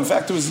 No, in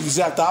fact, it was the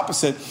exact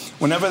opposite.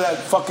 Whenever that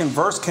fucking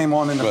verse came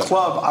on in the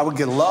club, I would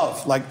get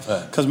love, like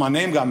because my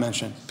name got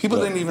mentioned. People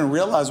didn't even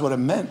realize what it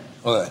meant.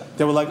 Right.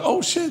 They were like,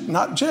 "Oh shit,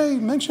 not Jay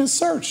mentioned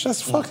Search.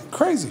 That's fucking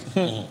crazy."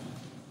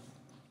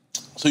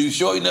 So you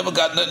sure you never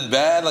got nothing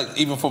bad, like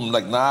even from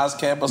like Nas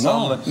camp or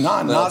something?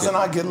 No, Nas and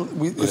I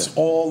it's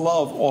all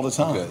love all the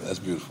time. Okay, that's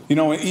beautiful. You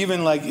know,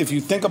 even like if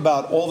you think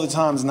about all the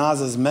times Nas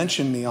has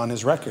mentioned me on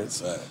his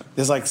records,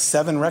 there's like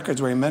 7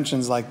 records where he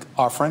mentions like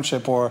our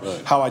friendship or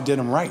how I did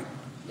him right.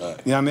 You know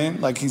what I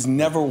mean? Like he's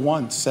never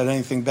once said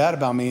anything bad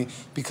about me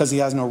because he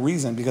has no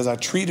reason, because I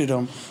treated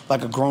him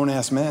like a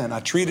grown-ass man. I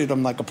treated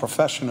him like a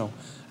professional.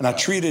 And I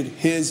treated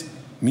his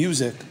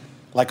music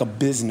like a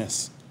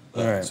business.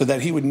 So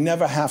that he would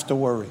never have to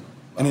worry.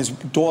 And his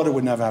daughter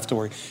would never have to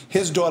worry.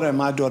 His daughter and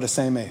my daughter,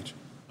 same age.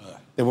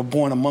 They were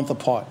born a month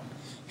apart.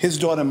 His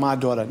daughter and my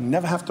daughter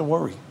never have to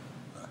worry.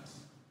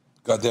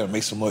 God damn it,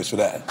 make some noise for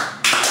that.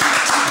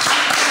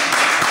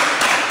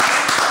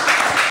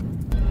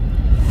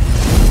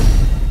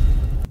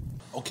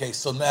 Okay,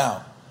 so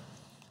now,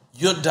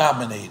 you're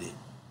dominated.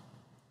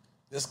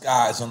 This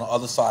guy's on the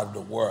other side of the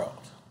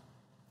world.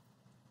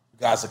 You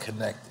guys are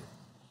connected.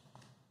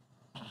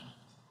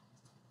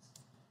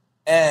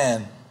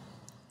 And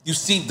you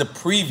see the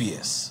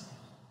previous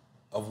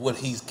of what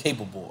he's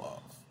capable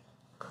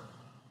of.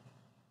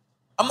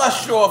 I'm not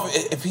sure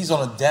if he's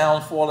on a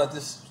downfall at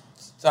this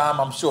time.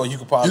 I'm sure you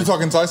could probably... You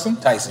talking Tyson?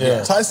 Tyson,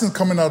 yeah. Tyson's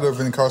coming out of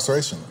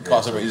incarceration.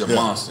 He's a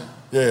monster.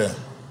 Yeah.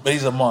 But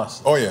he's a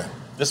monster. Oh, yeah.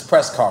 This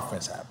press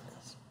conference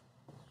happens.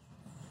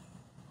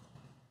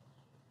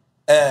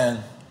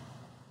 And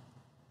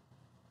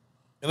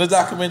in the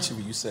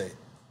documentary, you say,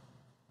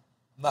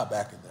 I'm not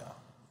backing down.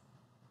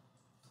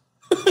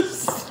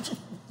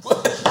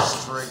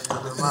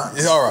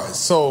 Yeah, all right.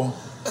 So,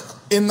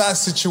 in that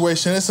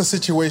situation, it's a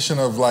situation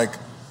of like,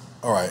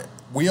 all right,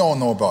 we all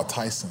know about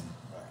Tyson.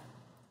 Right.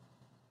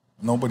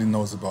 Nobody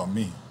knows about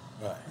me.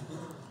 Right.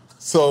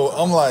 So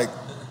I'm like,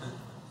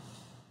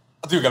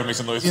 I think we gotta make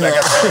some noise. You know,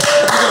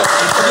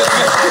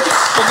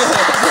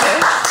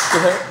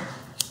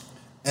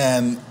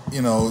 and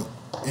you know,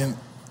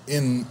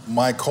 in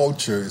my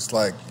culture, it's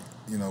like,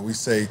 you know, we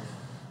say,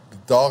 the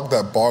dog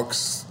that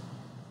barks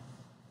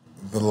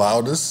the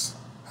loudest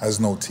has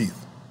no teeth.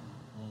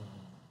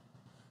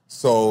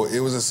 So it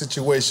was a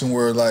situation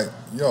where, like,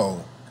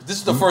 yo. This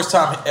is the first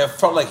time it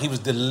felt like he was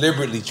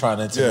deliberately trying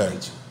to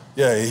intimidate you.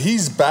 Yeah,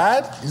 he's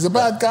bad. He's a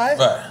bad guy.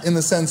 Right. In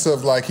the sense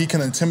of, like, he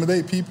can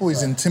intimidate people.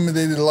 He's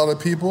intimidated a lot of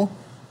people.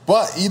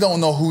 But you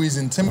don't know who he's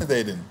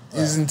intimidating.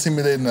 He's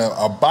intimidating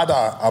a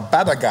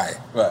badder guy.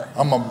 Right.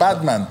 I'm a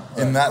bad man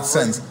in that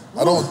sense.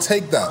 I don't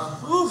take that.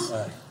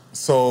 Right.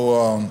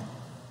 So,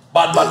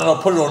 bad man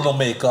don't put on no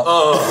makeup.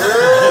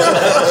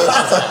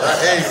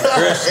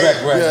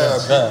 Respect, right? Yeah.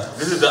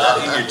 This is the out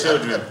eat your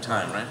children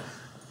time, right?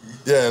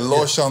 Yeah,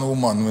 lotion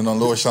woman, we know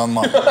lotion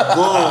man.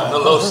 The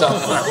lotion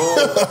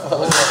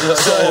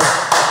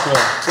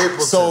man.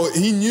 So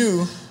he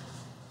knew,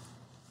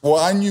 well,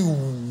 I knew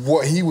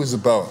what he was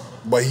about,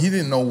 but he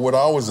didn't know what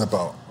I was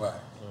about. Right.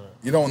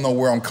 You don't know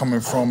where I'm coming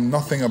from,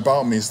 nothing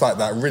about me. It's like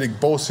that Riddick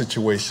Bowe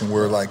situation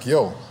where, like,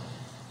 yo,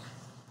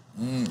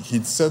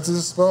 he said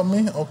this about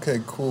me?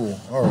 Okay, cool,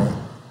 all right.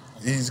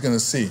 He's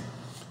gonna see.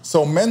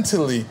 So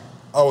mentally,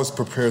 I was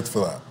prepared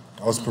for that.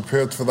 I was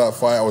prepared for that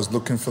fight. I was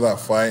looking for that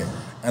fight.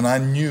 And I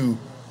knew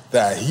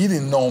that he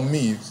didn't know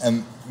me.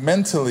 And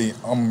mentally,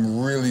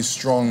 I'm really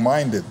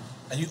strong-minded.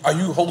 And are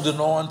you holding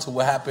on to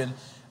what happened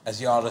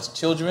as y'all as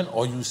children?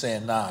 Or you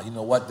saying, nah, you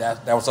know what,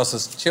 that was us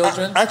as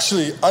children?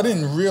 Actually, I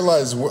didn't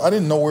realize, I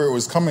didn't know where it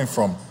was coming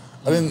from.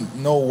 I didn't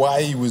know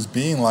why he was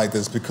being like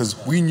this, because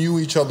we knew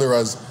each other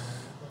as,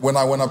 when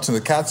I went up to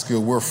the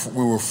Catskill, we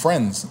were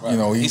friends. Right. You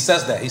know, he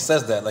says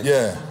that. Like,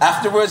 yeah.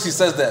 Afterwards, he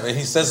says that, and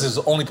he says he's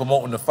only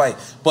promoting the fight.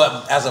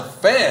 But as a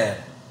fan,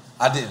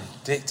 I didn't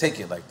take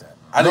it like that.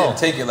 I didn't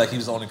take it like he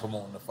was only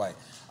promoting the fight.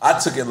 I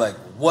took it like,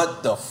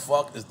 what the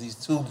fuck is these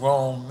two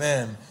grown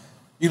men?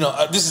 You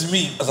know, this is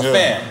me as a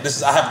fan.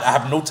 I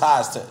have no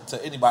ties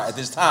to anybody at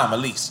this time, at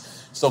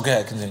least. So go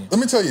ahead, continue.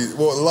 Let me tell you,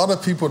 what a lot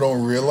of people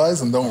don't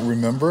realize and don't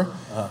remember,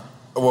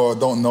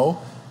 don't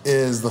know,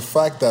 is the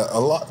fact that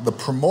the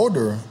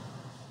promoter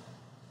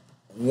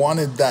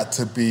wanted that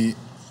to be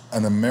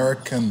an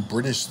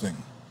American-British thing.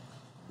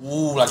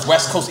 Ooh, like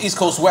West Coast, East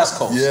Coast, West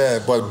Coast. Yeah,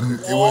 but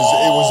it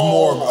was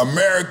more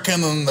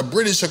American, and the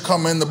British are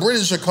coming type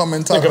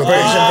Like a of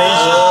British thing.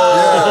 invasion.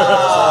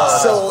 Yeah.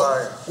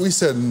 So we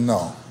said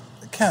no,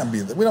 it can't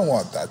be. We don't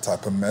want that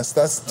type of mess.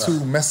 That's too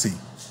messy.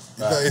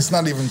 It's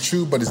not even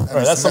true, but it's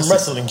Right, that's some messy.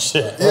 wrestling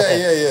shit.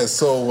 Yeah.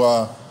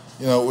 So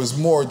it was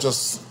more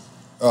just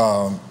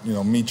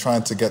me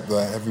trying to get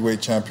the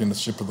heavyweight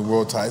championship of the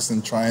world.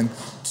 Tyson trying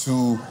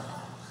to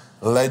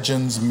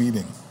legends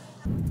meeting.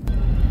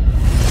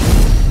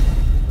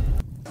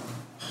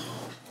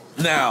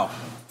 Now,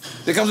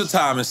 there comes a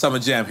time in Summer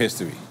Jam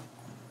history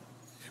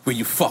where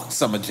you fucked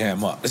Summer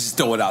Jam up. Let's just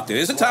throw it out there.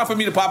 Is it time for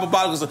me to pop a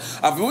bottle?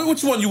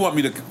 Which one you want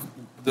me to...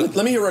 Let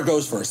me hear where it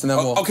goes first, and then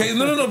we'll... Okay,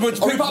 no.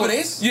 But Are we popping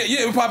ace?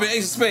 Yeah, we're popping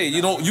ace of spade.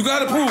 You know, you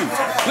gotta prove.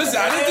 Listen,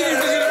 I didn't think you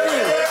was gonna get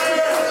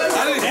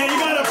approved. Yeah, you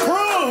gotta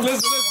prove.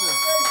 Listen.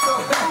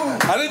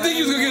 I didn't think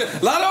you was gonna get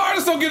it. A lot of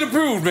artists don't get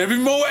approved, man. Be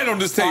more on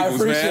this tables,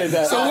 man. appreciate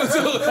that. So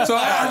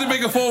I had to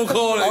make a phone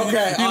call.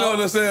 Okay, you know what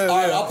I'm saying? all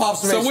right, I'll pop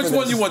some So ace which for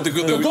one this. you want? The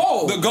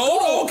gold? The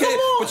gold? Oh, okay. Come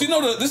on. But you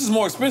know this is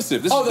more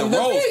expensive. This Oh, is the the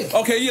rose. pink.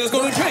 Okay, yeah, let's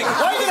go to the pink.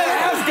 Why you gonna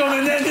ask him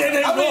and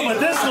then I go mean, with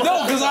this one?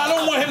 no, because I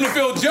don't want him to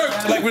feel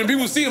jerked. Like when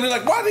people see him, they're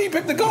like, "Why did he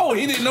pick the gold?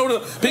 He didn't know the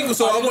pink."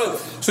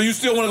 So you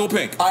still want to go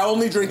pink? I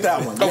only drink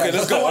that one. Okay, Yeah,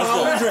 let's go.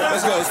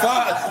 Let's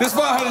go. This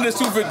 500 is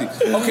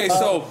 250. Okay,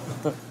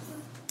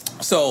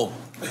 so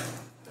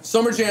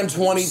Summer Jam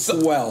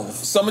 2012.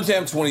 Summer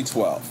Jam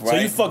 2012. Right. So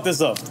you fucked this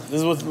up.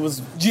 This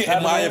was Yeah,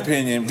 in my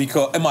opinion,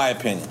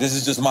 this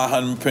is just my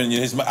humble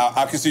opinion.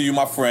 I consider you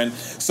my friend,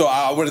 so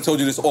I would have told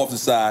you this off the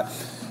side.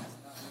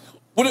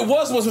 What it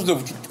was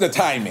the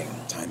timing.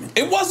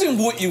 It wasn't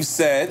what you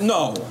said.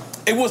 No.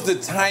 It was the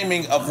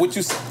timing of what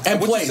you said.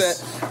 And what place. You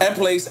said, and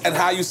place, and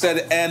how you said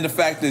it, and the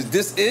fact is,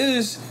 this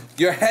is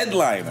your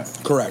headliner.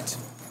 Correct.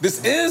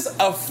 This is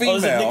a female. Oh,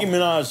 this is a Nicki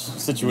Minaj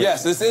situation.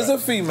 Yes, this is a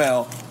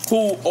female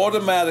who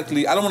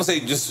automatically, I don't want to say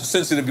just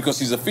sensitive because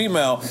she's a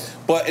female,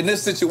 but in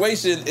this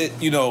situation,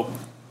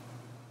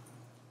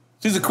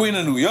 she's the queen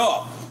of New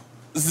York.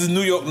 This is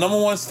New York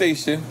 #1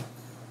 station.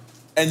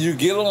 And you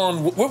get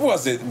on, what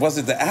was it? Was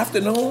it the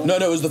afternoon? No,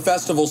 it was the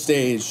festival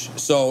stage.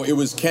 So it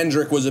was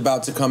Kendrick was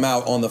about to come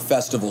out on the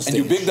festival stage.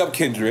 And you bigged up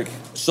Kendrick.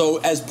 So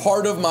as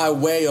part of my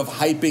way of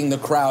hyping the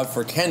crowd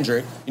for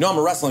Kendrick, I'm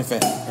a wrestling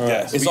fan.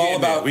 Yes, it's all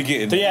about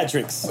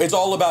theatrics. It's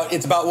all about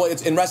it's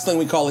in wrestling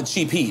we call it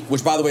cheap heat,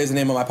 which by the way is the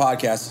name of my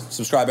podcast.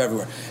 Subscribe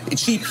everywhere.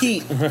 Cheap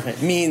heat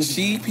means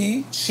cheap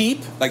heat,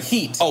 cheap like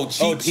heat. Oh,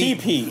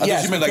 cheap heat. I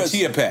thought you meant like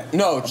Chia Pet.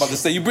 No, I'm about to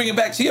say you bringing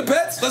back Chia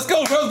Pets. Let's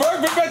go, Roseburg.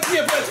 Bring back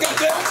Chia Pets.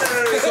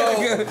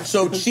 Goddamn.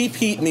 So cheap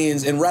heat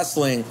means in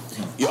wrestling,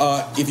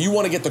 if you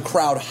want to get the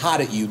crowd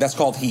hot at you, that's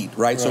called heat,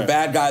 right? So Right.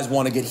 bad guys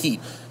want to get heat.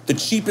 The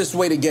cheapest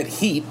way to get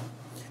heat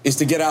is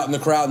to get out in the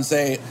crowd and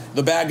say,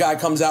 the bad guy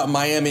comes out in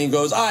Miami and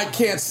goes, I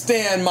can't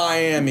stand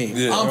Miami.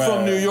 Yeah. I'm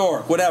from New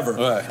York, whatever.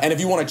 Right. And if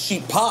you want a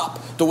cheap pop,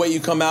 the way you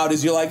come out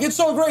is you're like, it's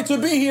so great to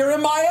be here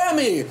in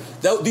Miami.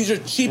 These are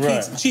cheap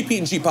heat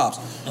and cheap pops.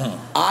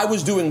 I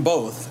was doing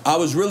both. I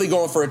was really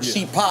going for a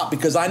cheap pop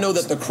because I know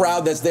that the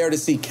crowd that's there to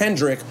see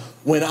Kendrick,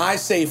 when I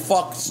say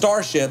fuck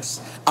Starships,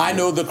 I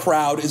know the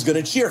crowd is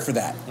going to cheer for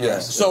that.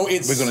 Yes. So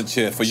it's... We're going to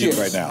cheer for Cheers.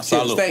 you right now.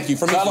 Cheers. Salud. Thank you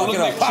for me Salud. fucking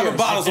Look, up. popping Cheers.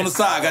 bottles on the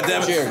side,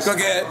 goddammit. Cheers. Go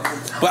ahead.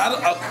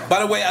 But by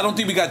the way, I don't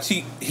think we got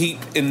cheap heat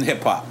in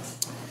hip hop.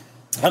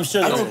 I'm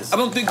sure I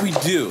don't think we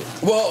do.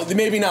 Well,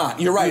 maybe not.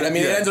 You're right. I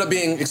mean, it Yeah. ended up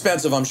being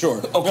expensive, I'm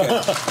sure.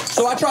 Okay.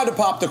 So I tried to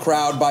pop the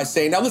crowd by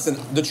saying, now listen,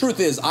 the truth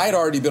is, I had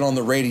already been on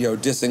the radio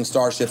dissing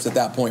Starships at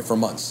that point for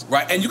months.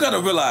 Right, and you got to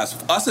realize,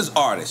 us as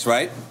artists,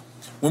 right?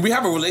 When we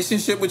have a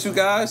relationship with you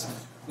guys,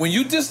 when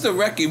you diss the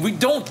record, we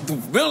don't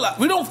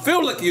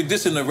feel like you're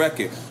dissing the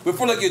record. We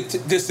feel like you're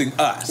dissing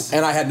us.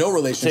 And I had no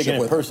relationship Taking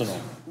it with personal.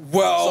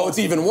 Well, so it's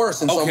even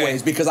worse in some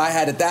ways because I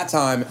had at that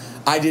time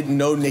I didn't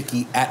know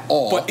Nicki at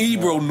all. But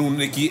Ebro knew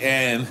Nicki,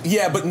 and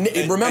but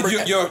remember,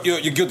 and you're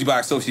guilty by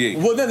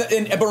association. Well,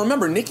 but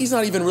remember, Nicki's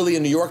not even really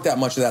in New York that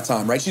much at that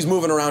time, right? She's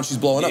moving around, she's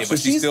blowing up. Yeah, but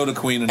she's still the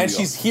queen of New and York.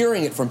 she's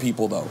hearing it from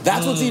people though.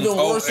 That's what's even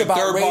worse and about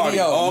third radio. party.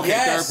 Oh, okay,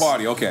 Yes. third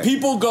party. Okay.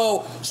 People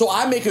go. So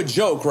I make a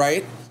joke,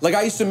 right? Like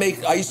I used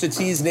to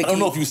tease Nicki. I don't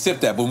know if you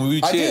sipped that, but when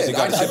we I cheers, did. you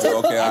got I to sip did. it.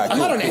 Okay, all right, I'm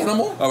cool. not an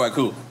animal. All right,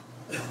 cool.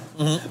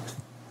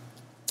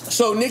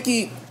 So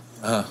Nicki,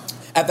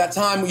 at that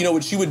time,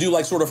 what she would do,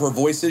 like sort of her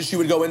voices she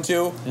would go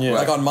into,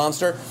 like on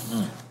Monster.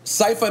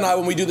 Cypher and I,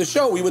 when we do the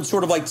show, we would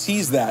sort of like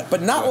tease that,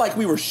 but not like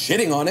we were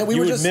shitting on it. We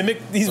You were would just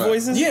mimic these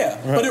voices? Yeah,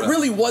 Right. but it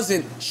really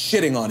wasn't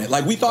shitting on it.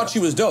 Like we thought she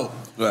was dope.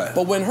 Right.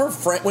 But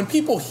when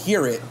people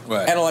hear it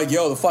Right. and are like,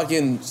 yo, the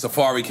fucking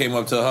Safari came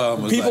up to her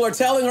and was people like, are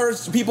telling her,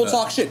 people Right.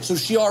 talk shit. So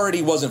she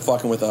already wasn't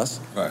fucking with us.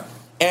 Right.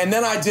 And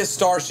then I dissed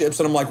Starships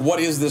and I'm like, what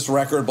is this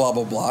record? Blah,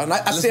 blah, blah. And I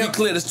Let's be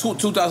clear, this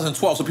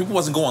 2012, so people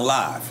wasn't going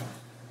live.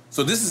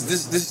 So this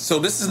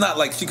is not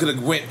like she could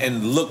have went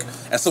and looked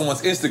at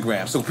someone's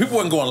Instagram. So people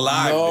weren't going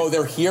live. No,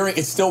 they're hearing.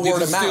 It's still word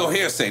It's of mouth. still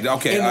hearsay.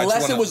 Okay, I just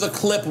Unless wanna- it was a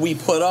clip we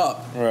put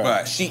up,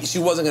 Right. she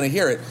wasn't going to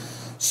hear it.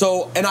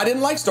 So, and I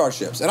didn't like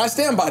Starships, and I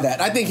stand by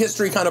that. I think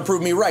history kind of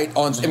proved me right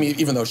on. I mean,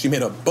 even though she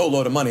made a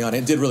boatload of money on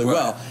it, did really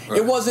well. Right.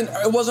 It wasn't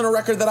a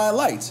record that I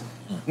liked.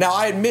 Now,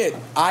 I admit,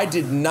 I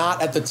did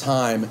not at the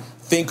time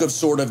think of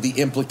sort of the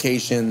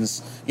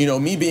implications. You know,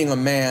 me being a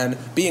man,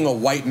 being a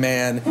white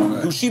man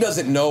who she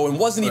doesn't know and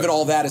wasn't even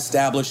all that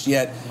established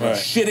yet,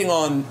 shitting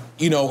on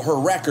her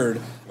record.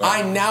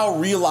 I now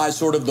realize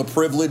sort of the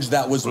privilege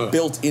that was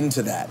built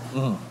into that.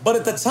 But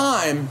at the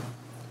time,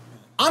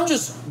 I'm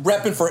just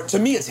repping for it. To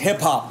me, it's hip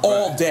hop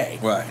all day.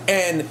 Right.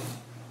 And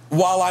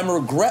while I'm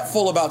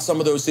regretful about some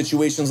of those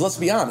situations, let's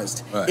be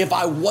honest. Right. If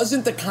I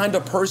wasn't the kind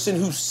of person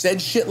who said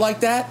shit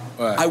like that,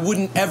 I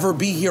wouldn't ever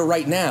be here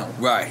right now.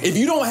 Right. If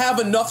you don't have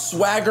enough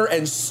swagger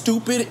and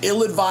stupid,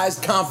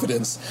 ill-advised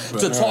confidence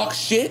to talk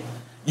shit,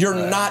 you're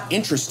not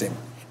interesting.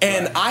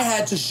 And I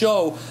had to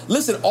show,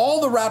 listen,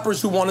 all the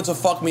rappers who wanted to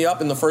fuck me up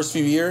in the first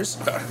few years,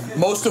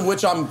 most of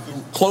which I'm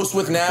close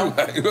with now,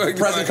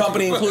 present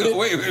company included,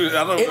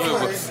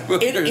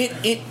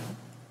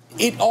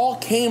 it all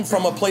came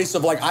from a place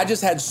of like, I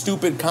just had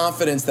stupid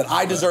confidence that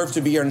I deserve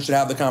to be here and should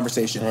have the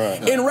conversation.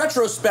 In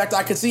retrospect,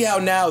 I could see how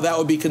now that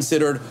would be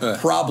considered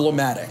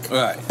problematic.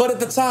 But at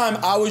the time,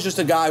 I was just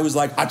a guy who was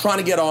like, I'm trying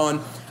to get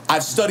on.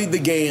 I've studied the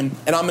game,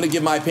 and I'm going to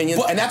give my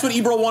opinions. And that's what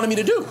Ebro wanted me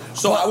to do.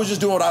 So I was just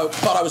doing what I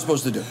thought I was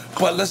supposed to do.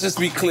 But let's just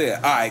be clear.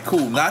 All right,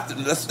 cool.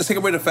 Let's take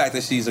away the fact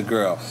that she's a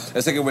girl.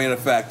 Let's take away the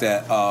fact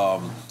that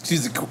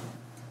she's the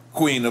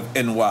queen of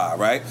NY,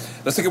 right?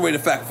 Let's take away the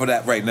fact for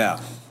that right now.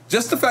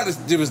 Just the fact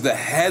that it was the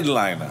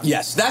headliner.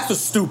 Yes, that's the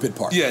stupid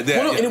part. Yeah, And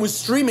it was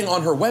streaming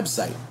on her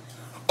website.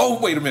 Oh,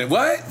 wait a minute.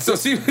 What? So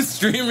she was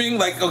streaming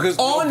like on her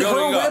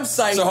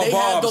website. So her they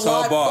had Barbs, the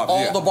live,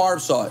 yeah. the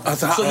Barbs saw it.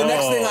 So the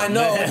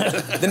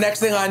next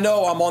thing I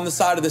know, I'm on the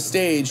side of the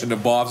stage, and the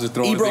Barbs are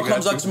throwing. Ebro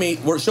comes up to me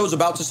where the show's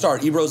about to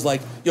start. Ebro's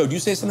like, "Yo, do you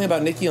say something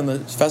about Nicki on the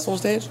festival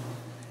stage?"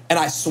 And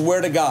I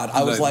swear to God,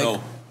 I was like,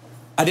 no.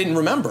 I didn't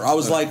remember. I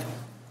was like,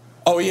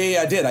 "Oh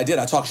yeah, I did.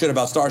 I talked shit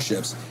about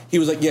Starships." He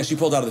was like, "Yeah, she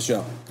pulled out of the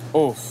show."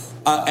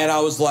 And I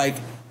was like.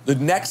 The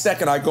next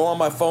second, I go on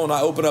my phone,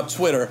 I open up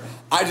Twitter,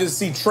 I just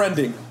see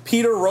trending,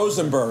 Peter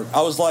Rosenberg.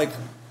 I was like,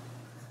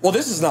 well,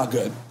 this is not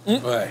good.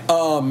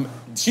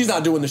 She's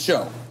not doing the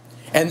show.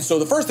 And so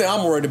the first thing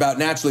I'm worried about,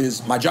 naturally,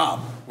 is my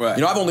job.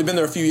 I've only been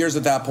there a few years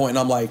at that point, and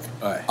I'm like,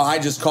 I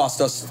just cost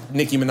us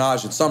Nicki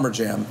Minaj at Summer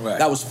Jam.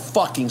 That was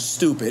fucking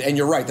stupid. And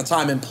you're right, the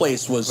time and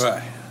place was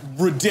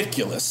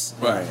ridiculous.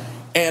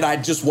 And I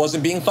just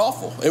wasn't being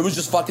thoughtful. It was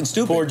just fucking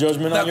stupid. Poor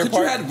judgment on your part.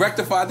 Could you have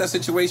rectified that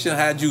situation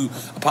had you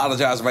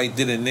apologized right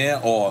then and there,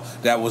 or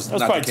that was not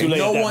the case? Too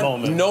late at that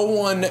moment. No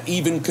one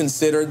even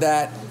considered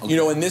that.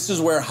 And this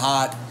is where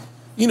Hot,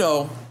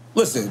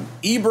 listen,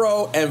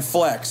 Ebro and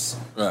Flex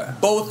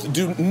both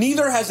do.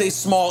 Neither has a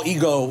small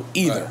ego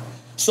either.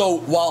 So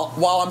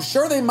while I'm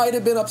sure they might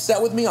have been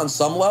upset with me on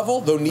some level,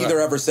 though neither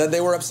ever said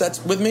they were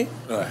upset with me,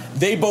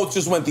 they both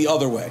just went the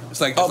other way. It's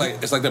like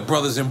the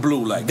brothers in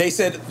blue. Like they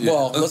said,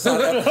 well, let's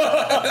not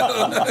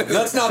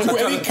do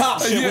any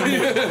cop shit with me.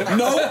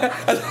 No,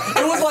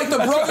 it was like the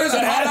brothers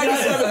in Hot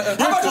 97.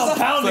 How about just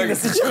compounding the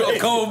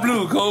situation? Cold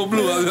blue.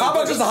 How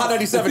about just a Hot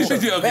 97 show?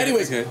 Okay,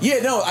 anyways,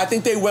 I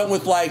think they went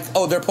with like,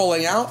 oh, they're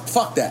pulling out.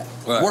 Fuck that.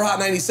 We're Hot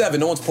 97.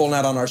 No one's pulling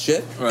out on our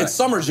shit. It's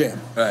Summer Jam.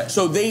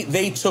 So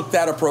they took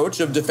that approach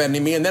of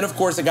defending me, and then of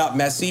course it got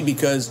messy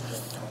because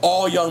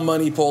all Young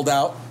Money pulled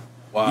out.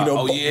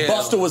 Wow.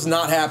 Busta was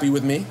not happy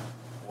with me.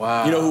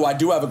 Wow. Who I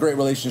do have a great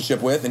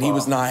relationship with, and he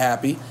was not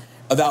happy.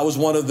 That was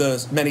one of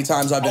the many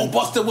times I've been. Oh,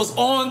 Busta was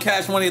on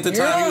Cash Money at the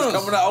time. He was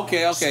coming out.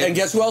 Okay. And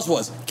guess who else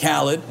was?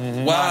 Khaled.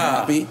 Not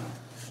happy.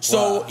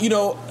 So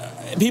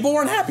people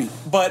weren't happy,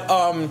 but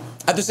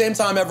at the same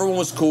time, everyone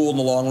was cool in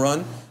the long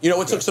run.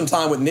 It took some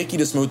time with Nicki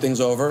to smooth things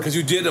over. Because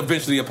you did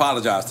eventually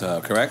apologize to her,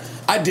 correct?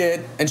 I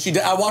did, and she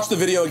did. I watched the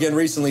video again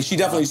recently. She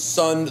definitely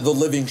sunned the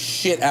living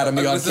shit out of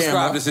me on camera. Let's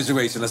describe the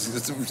situation.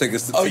 Let's take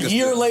a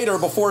year later,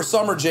 before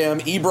Summer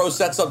Jam, Ebro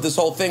sets up this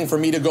whole thing for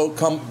me to go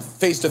come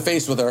face to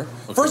face with her.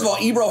 Okay. First of all,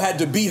 Ebro had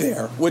to be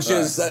there, which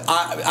is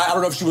I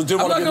don't know if she didn't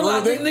want to be in the room.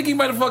 I think Nicki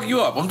might have fucked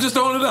you up. I'm just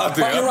throwing it out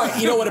there. But you're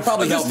right. You know what? It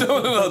probably helped. Just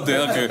throwing it out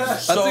there. Okay.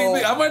 So,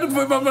 I might have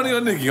put my money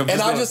on Nicki.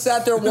 I just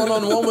sat there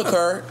one-on-one with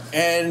her,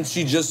 and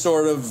she just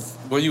sort of.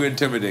 Were you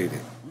intimidated?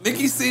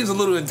 Nicki seems a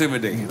little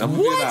intimidating. I'm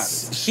being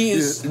honest. She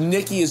is.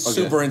 Nicki is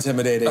super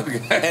intimidating.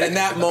 And in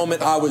that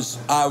moment, I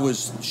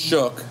was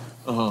shook.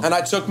 And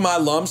I took my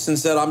lumps and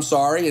said, I'm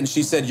sorry. And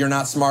she said, you're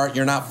not smart,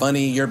 you're not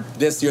funny, you're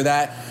this, you're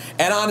that.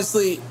 And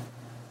honestly,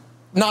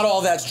 not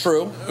all that's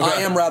true.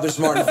 I am rather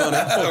smart and funny.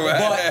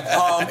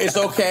 But it's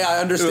okay.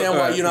 I understand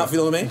why you're not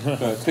feeling me.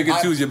 Pick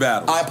and choose your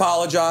battles. I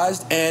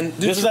apologized. And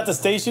this was at the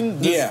station?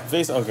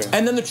 Okay.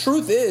 And then the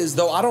truth is,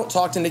 though I don't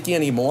talk to Nicki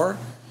anymore,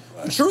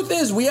 the truth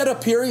is we had a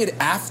period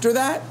after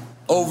that,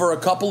 over a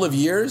couple of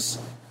years,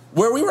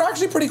 where we were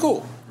actually pretty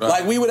cool.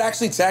 Like, we would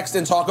actually text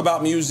and talk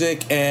about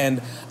music,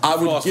 and I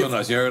would Floss on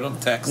us. You heard him?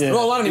 Text. Yeah.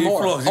 No, not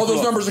anymore.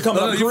 Those numbers are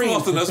coming up green.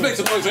 Floss on us. Make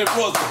some noise.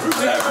 Floss.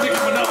 Nicki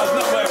Minaj's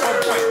number at 1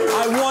 point.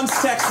 I once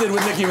texted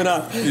with Nicki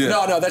Minaj. Yeah.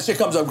 No, that shit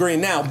comes up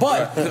green now.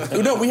 But,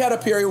 no, we had a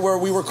period where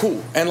we were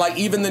cool. And, like,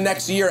 even the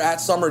next year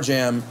at Summer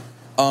Jam,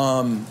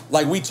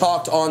 like, we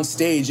talked on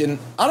stage, and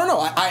I don't know,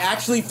 I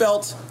actually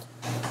felt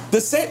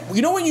the same.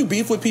 You know when you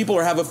beef with people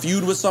or have a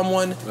feud with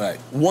someone? Right.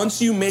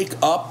 Once you make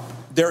up,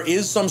 there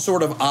is some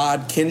sort of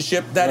odd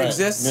kinship that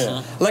exists.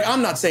 Yeah. Like,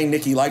 I'm not saying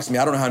Nikki likes me.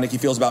 I don't know how Nikki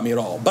feels about me at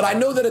all. But I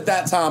know that at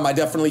that time, I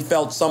definitely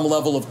felt some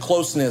level of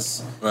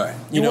closeness. Right.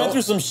 You went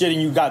through some shit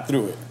and you got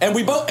through it. And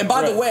we both. And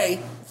by the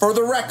way, for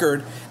the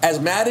record,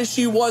 as mad as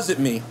she was at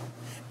me,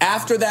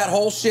 after that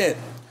whole shit,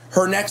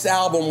 her next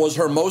album was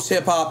her most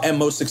hip hop and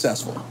most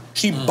successful.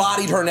 She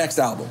bodied her next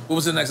album. What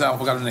was the next album? I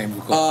forgot the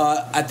name.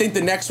 I think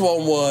the next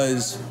one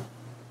was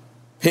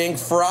Pink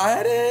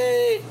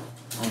Friday,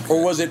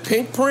 or was it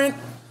Pink Print?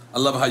 I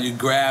love how you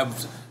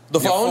grabbed the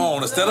your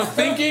phone instead of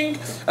thinking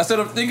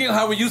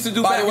how we used to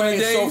do By back the way, in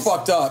the days. it's so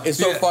fucked up. It's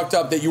so fucked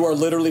up that you are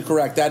literally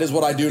correct. That is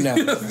what I do now.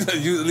 you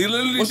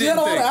literally Well, she had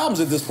a lot of albums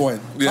at this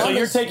point. So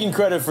you're taking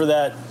credit for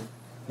that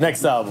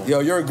next album. Yo,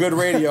 you're a good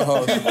radio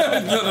host.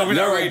 No, we're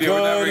not radio.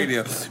 We're not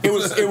radio.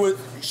 It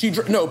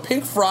was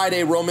Pink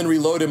Friday, Roman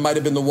Reloaded might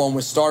have been the one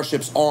with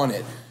Starships on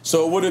it.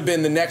 So it would have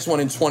been the next one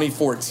in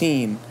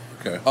 2014.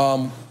 Okay.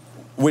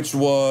 Which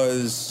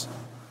was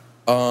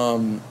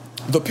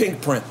the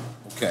Pink Print.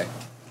 Okay.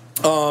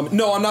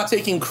 No, I'm not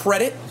taking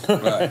credit.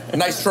 Right.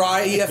 Nice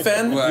try,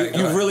 EFN. Right,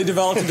 You've really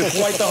developed into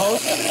quite the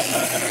host.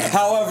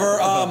 However,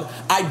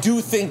 I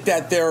do think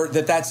that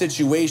that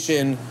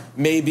situation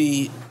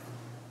maybe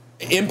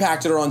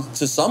impacted her on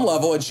to some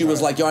level, and she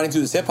was like, "Yo, I didn't do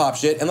this hip hop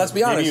shit." And let's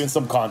be honest, Maybe even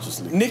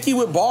subconsciously. Nikki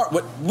with bar.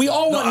 We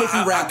all want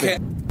Nikki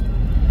rapping.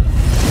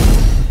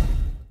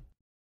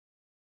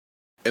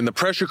 In the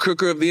pressure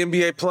cooker of the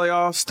NBA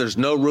playoffs, there's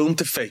no room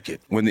to fake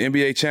it. When the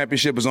NBA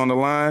championship is on the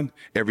line,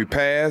 every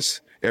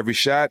pass, every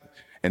shot,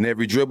 and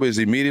every dribble is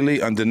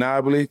immediately,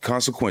 undeniably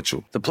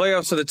consequential. The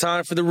playoffs are the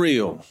time for the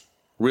real.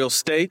 Real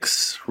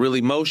stakes, real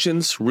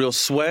emotions, real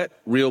sweat,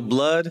 real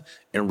blood,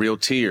 and real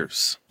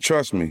tears.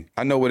 Trust me,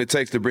 I know what it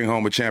takes to bring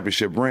home a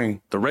championship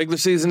ring. The regular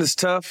season is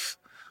tough,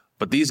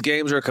 but these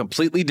games are a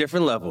completely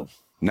different level.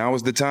 Now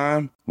is the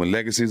time when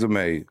legacies are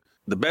made.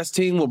 The best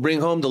team will bring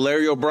home the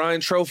Larry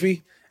O'Brien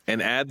Trophy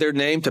and add their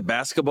name to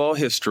basketball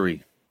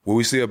history. Will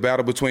we see a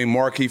battle between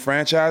marquee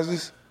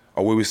franchises,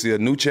 or will we see a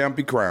new champ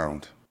be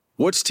crowned?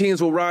 Which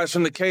teams will rise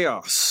from the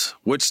chaos?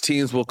 Which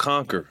teams will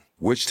conquer?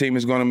 Which team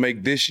is going to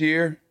make this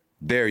year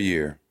their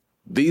year?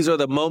 These are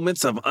the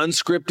moments of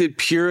unscripted,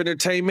 pure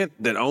entertainment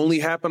that only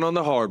happen on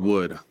the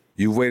hardwood.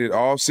 You've waited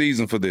all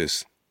season for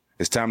this.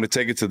 It's time to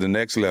take it to the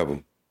next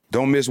level.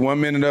 Don't miss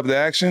 1 minute of the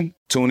action.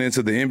 Tune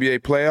into the NBA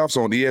playoffs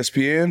on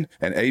ESPN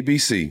and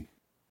ABC.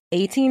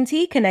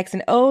 AT&T connects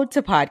an ode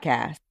to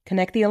podcast.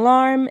 Connect the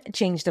alarm,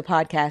 change the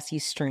podcast you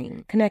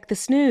stream. Connect the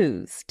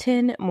snooze,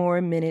 10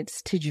 more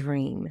minutes to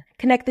dream.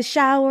 Connect the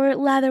shower,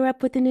 lather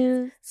up with the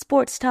news,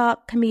 sports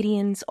talk,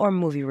 comedians, or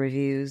movie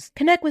reviews.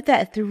 Connect with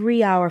that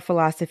 3-hour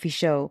philosophy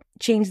show.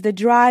 Change the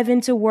drive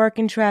into work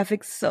and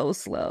traffic so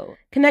slow.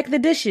 Connect the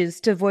dishes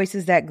to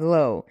voices that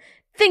glow.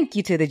 Thank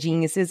you to the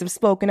geniuses of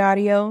spoken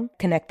audio.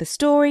 Connect the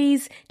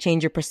stories,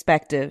 change your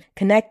perspective.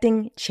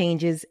 Connecting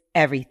changes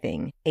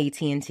everything.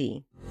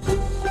 AT&T.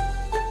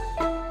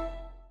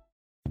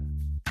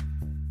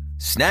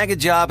 Snag a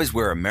job is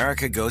where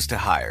America goes to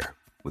hire,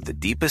 with the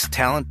deepest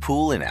talent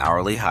pool in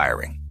hourly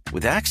hiring.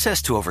 With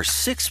access to over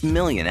 6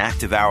 million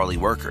active hourly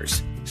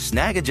workers,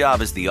 Snag a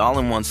Job is the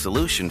all-in-one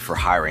solution for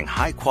hiring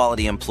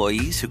high-quality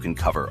employees who can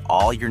cover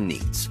all your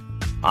needs.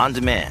 On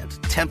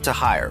demand, temp to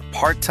hire,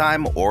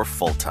 part-time or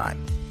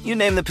full-time. You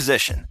name the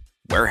position.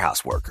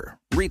 Warehouse worker,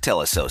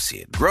 retail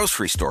associate,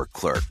 grocery store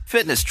clerk,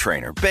 fitness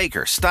trainer,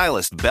 baker,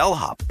 stylist,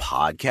 bellhop,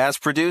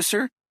 podcast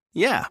producer.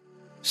 Yeah,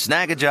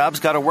 Snag a Job's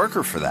got a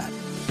worker for that.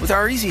 With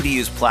our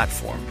easy-to-use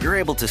platform, you're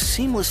able to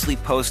seamlessly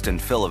post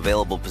and fill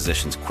available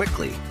positions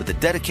quickly with a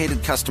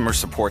dedicated customer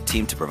support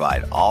team to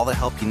provide all the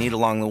help you need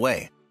along the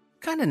way.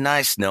 Kind of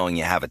nice knowing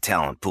you have a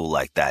talent pool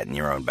like that in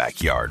your own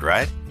backyard,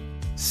 right?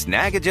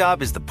 Snag a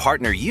Job is the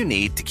partner you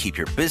need to keep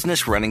your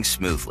business running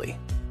smoothly.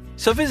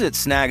 So visit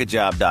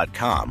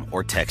snagajob.com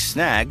or text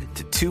snag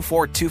to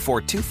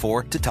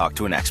 242424 to talk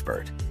to an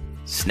expert.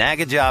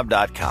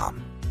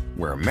 Snagajob.com,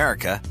 where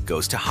America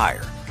goes to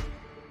hire.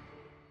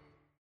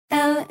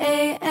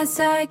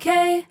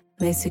 LASIK,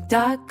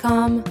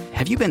 LASIK.com.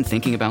 Have you been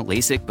thinking about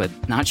LASIK but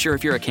not sure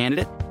if you're a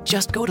candidate?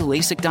 Just go to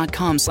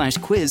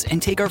LASIK.com/quiz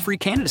and take our free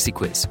candidacy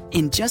quiz.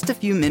 In just a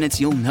few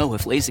minutes, you'll know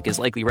if LASIK is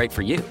likely right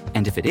for you.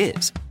 And if it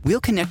is, we'll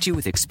connect you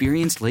with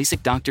experienced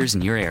LASIK doctors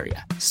in your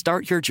area.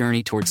 Start your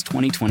journey towards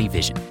 20/20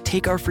 vision.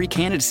 Take our free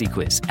candidacy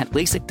quiz at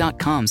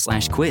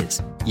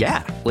LASIK.com/quiz.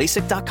 Yeah,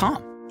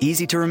 LASIK.com.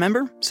 Easy to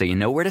remember, so you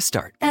know where to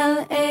start.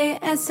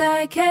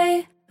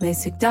 LASIK,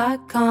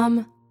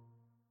 LASIK.com.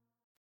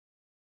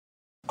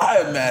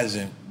 I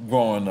imagine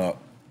growing up,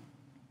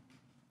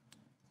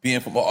 being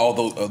from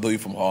although you're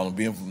from Harlem,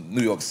 being from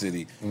New York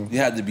City, you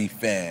had to be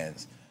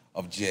fans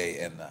of Jay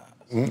and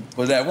Nas.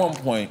 But at one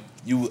point,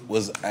 you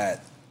was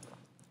at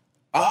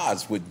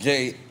odds with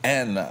Jay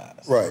and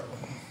Nas. Right.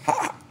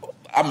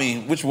 I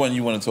mean, which one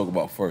you want to talk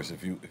about first?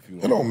 If you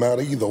It don't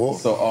matter either or.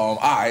 So, all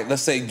right,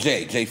 let's say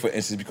Jay for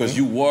instance, because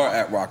you were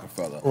at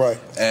Rockefeller, Right.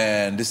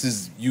 And this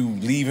is you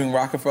leaving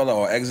Rockefeller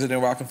or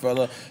exiting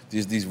Rockefeller.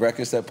 These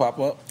records that pop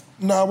up.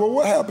 Nah, well,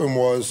 what happened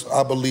was,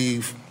 I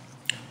believe,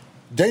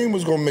 Dame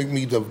was gonna make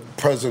me the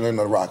president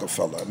of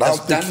Rockefeller. And I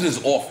don't That's think-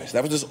 his office.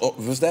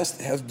 Was that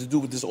has to do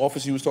with this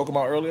office you was talking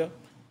about earlier?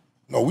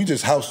 No, we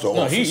just housed the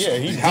office.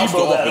 He housed the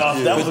built that office.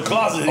 off. That was a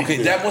closet. Okay,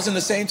 that wasn't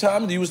the same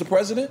time that you was the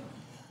president?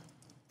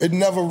 It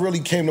never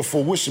really came to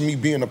fruition, me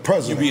being the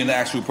president. You being the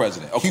actual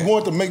president. Okay. He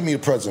wanted to make me the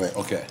president.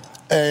 Okay.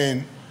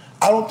 And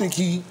I don't think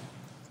he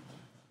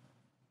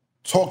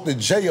talked to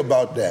Jay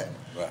about that.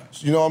 Right.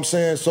 You know what I'm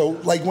saying? So,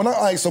 like, when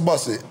so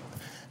bust it.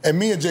 And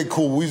me and Jay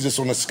cool, we was just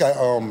on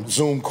a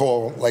Zoom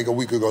call like a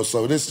week ago.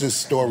 So this just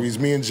stories.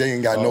 Me and Jay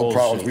ain't got no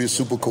problems. shit. We are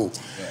super cool.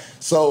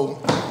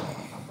 So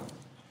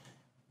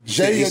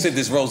Jay, he said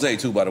this rosé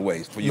too, by the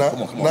way. For you. Nah,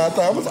 Come on. nah, I'm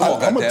gonna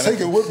goddammit. take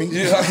it with me.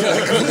 Yeah,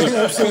 You know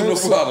what I'm saying?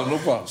 no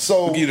problem.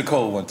 So we'll give you the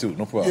cold one too.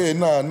 No problem.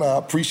 Yeah, I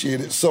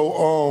appreciate it.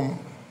 So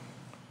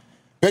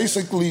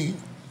basically,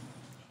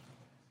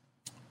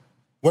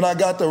 when I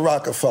got to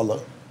Rockefeller,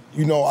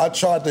 you know, I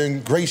tried to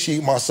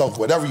ingratiate myself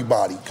with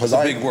everybody. It's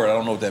a big word. I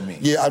don't know what that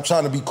means. Yeah, I'm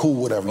trying to be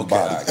cool with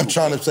everybody. all right, I'm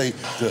trying to say,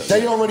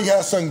 they already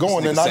have something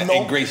going, and I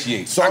know.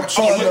 Ingratiate. So I'm I'm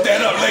trying gonna look to,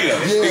 that up later.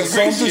 Yeah,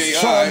 so I'm Ingratiate.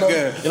 just trying All to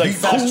right, good. You're like be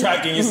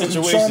fast-tracking your cool,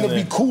 situation trying to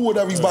there. be cool with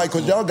everybody,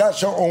 because y'all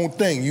got your own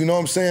thing, you know what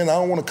I'm saying? I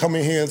don't want to come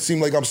in here and seem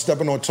like I'm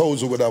stepping on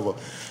toes or whatever.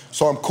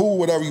 So I'm cool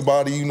with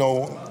everybody, you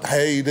know,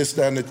 hey, this,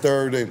 that, and the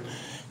third. And,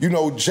 you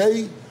know,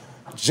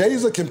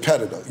 Jay's a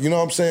competitor, you know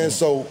what I'm saying?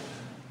 So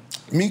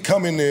me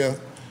coming there,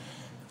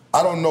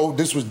 I don't know,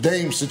 this was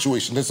Dame's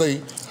situation. This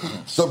ain't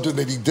something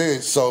that he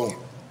did. So,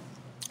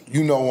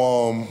 you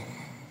know,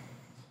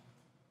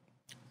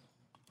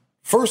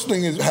 first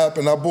thing that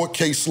happened, I brought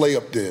K Slay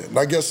up there. And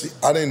I guess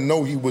I didn't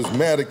know he was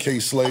mad at K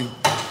Slay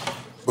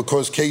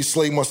because K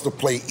Slay must have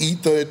played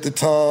Ether at the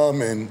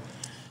time, and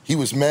he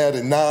was mad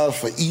at Nas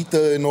for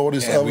Ether and all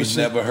this Yeah, other we shit.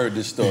 never heard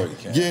this story,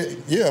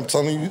 Ken. Yeah, I'm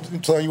telling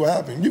you what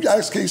happened. You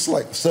ask K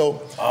Slay.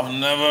 So I've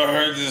never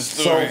heard this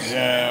story,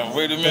 Ken.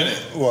 Wait a minute.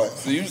 What?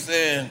 So you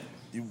saying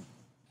you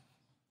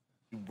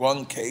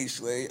brung K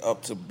Slay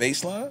up to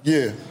baseline?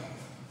 Yeah.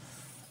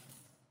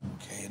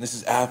 Okay, and this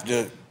is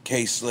after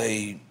K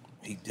Slay,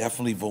 he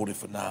definitely voted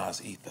for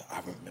Nas Ether. I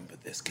remember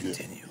this.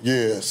 Continue.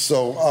 Yeah,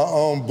 so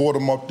I brought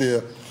him up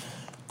there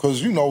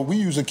because, you know, we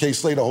using K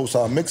Slay to host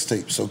our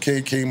mixtape. So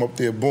K came up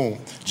there, boom.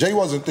 Jay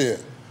wasn't there.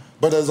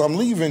 But as I'm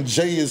leaving,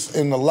 Jay is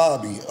in the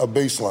lobby of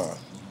Baseline.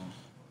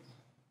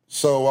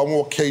 So I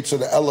walk K to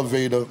the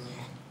elevator,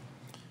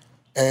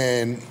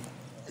 and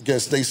I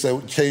guess they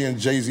said, K and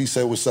Jay-Z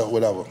said, what's up,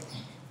 whatever.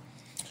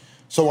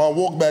 So I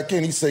walk back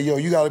in, he said, yo,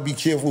 you gotta be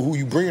careful who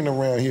you bringing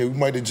around here. We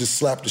might have just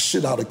slapped the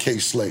shit out of K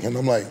Slay. And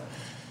I'm like,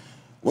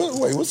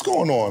 wait, what's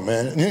going on,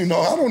 man? You know,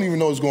 I don't even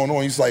know what's going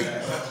on. He's like,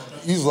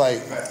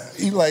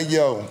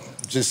 yo,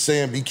 just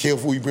saying, be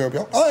careful who you bring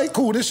up. All right,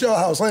 cool, this your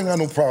house. I ain't got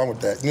no problem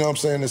with that. You know what I'm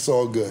saying? It's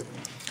all good.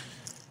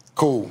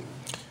 Cool.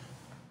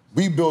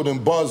 We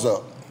building Buzz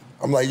up.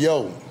 I'm like,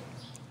 yo,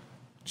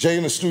 Jay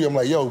in the studio, I'm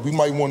like, yo, we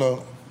might wanna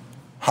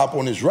hop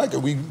on this record.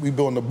 We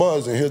building the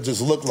Buzz, and he'll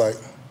just look like,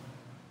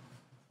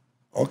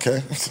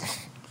 okay,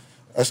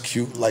 that's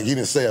cute. Like, he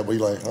didn't say it, but he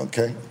like,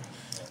 okay.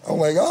 I'm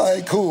like, all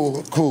right,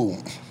 cool.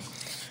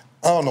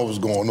 I don't know what's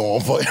going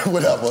on, but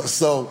whatever.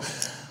 So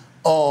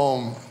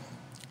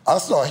I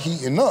start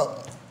heating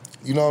up,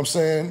 you know what I'm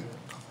saying?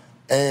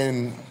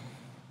 And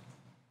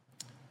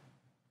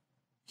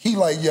he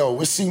like, yo,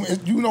 it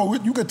seemed, you know,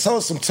 you could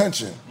tell some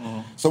tension. Mm-hmm.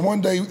 So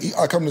one day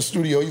I come to the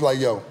studio, he like,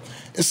 yo,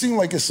 it seemed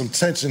like there's some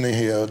tension in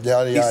here.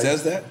 Yada, He yada.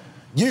 says that?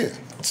 Yeah,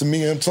 to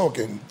me and him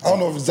talking. I don't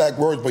know if exact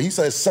words, but he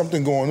says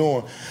something going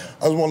on.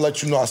 I just want to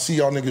let you know, I see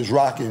y'all niggas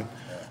rocking.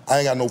 I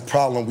ain't got no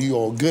problem, we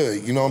all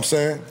good, you know what I'm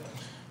saying?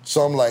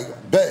 So I'm like,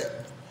 bet.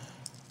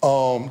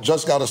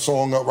 Just got a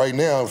song up right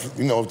now,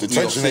 you know, if the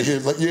tension in here,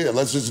 like, yeah,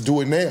 let's just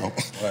do it now.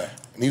 Right.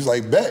 And he's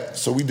like, bet.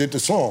 So we did the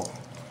song.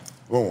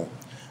 Boom.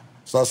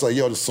 So I was like,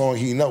 yo, the song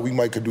heating up, we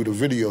might could do the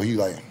video. He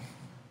like,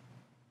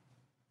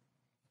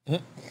 I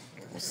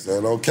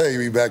said, okay,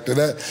 we back to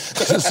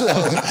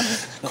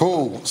that.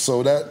 Cool.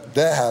 So that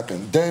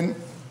happened. Then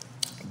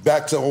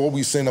back to what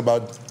we saying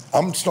about,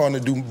 I'm starting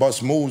to do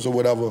bust moves or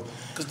whatever.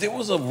 Because there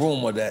was a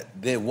rumor that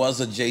there was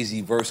a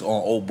Jay-Z verse on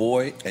Old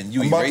Boy, and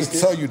you I'm about erased to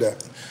it? tell you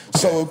that.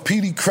 So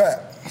PD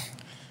Crack,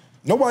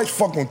 nobody's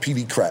fucking with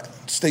PD Crack.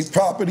 State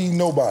Property,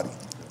 nobody.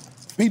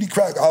 Speedy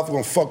Crack, I was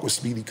gonna fuck with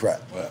Speedy Crack.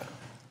 Right.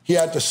 He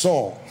had the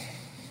song.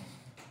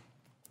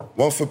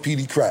 One for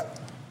PD Crack.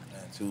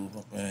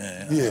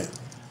 Yeah.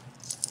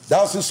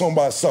 That was his song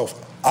by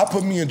itself. I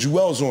put me and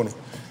Jewels on it.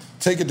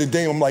 Take it to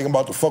Dame, I'm like, I'm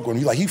about to fuck with him.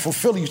 He like, he from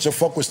Philly, you should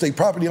fuck with State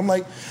Property. I'm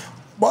like,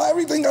 why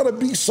everything gotta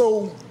be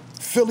so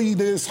Philly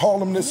this,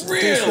 Harlem this,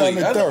 this, that, Really? and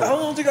the I third.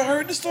 don't think I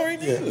heard the story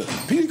neither.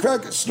 Petey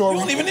Crack story.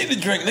 You don't even need to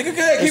drink, nigga.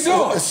 Go ahead, keep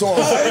going.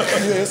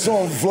 It's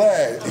on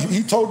Vlad.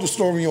 He told the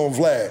story on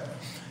Vlad.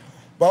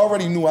 But I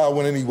already knew how it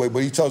went anyway,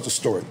 but he tells the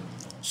story.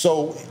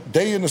 So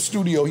they in the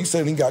studio, he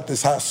said he got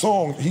this hot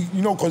song. He,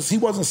 you know, because he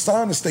wasn't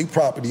signed to State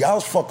Property. I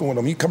was fucking with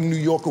him. He come to New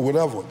York or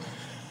whatever.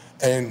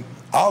 And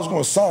I was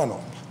going to sign him.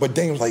 But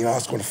Dame was like, I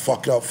was going to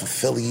fuck it up for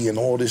Philly and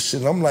all this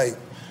shit. And I'm like...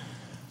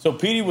 So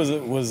Petey was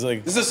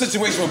like... This is a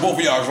situation where both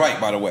of y'all is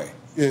right, by the way.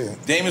 Yeah.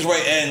 Dame is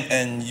right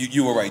and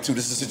you were right, too.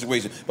 This is a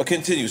situation. But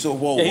continue. So,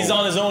 whoa, Yeah, he's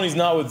on his own. He's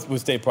not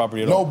with State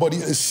Property at No, all. but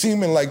it's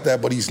seeming like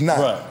that, but he's not.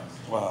 Right.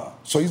 Wow.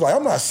 So he's like,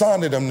 I'm not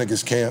signed to them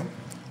niggas, Cam.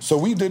 So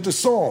we did the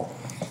song.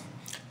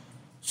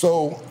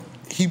 So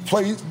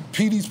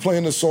Petey's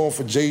playing the song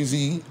for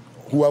Jay-Z,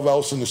 whoever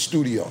else in the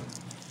studio.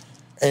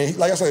 And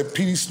like I said,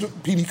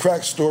 Petey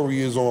Crack's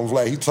story is on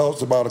Vlad. He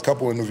talks about a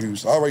couple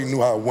interviews. I already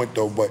knew how it went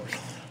though, but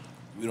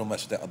We don't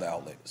mess with that other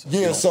outlet. So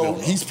yeah, so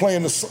he's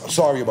playing the.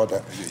 Sorry about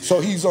that. So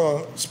he's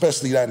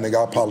especially that nigga.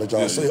 I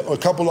apologize. Yeah. A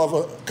couple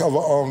other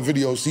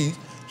videos.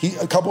 He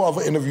a couple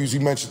other interviews. He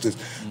mentioned this.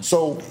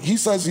 So he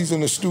says he's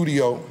in the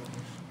studio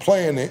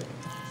playing it,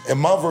 and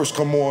my verse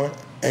come on,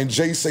 and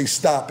Jay say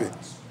stop it,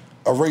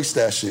 erase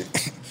that shit,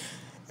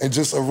 and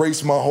just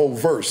erase my whole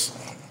verse.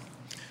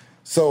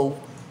 So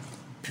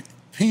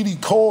Petey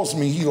calls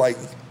me. He like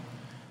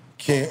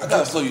can't. I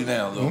gotta slow you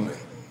down a little bit.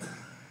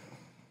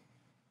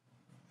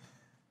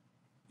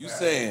 You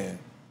saying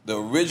the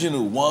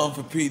original one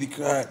for Petey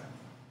Crack,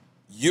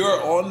 you're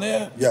on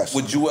there? Yes.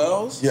 With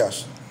Jewels?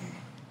 Yes.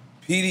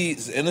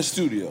 Petey's in the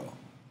studio.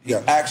 He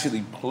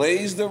actually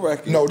plays the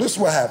record. No, this is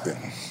what happened.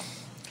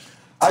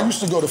 I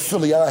used to go to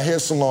Philly. I had a hair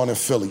salon in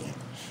Philly.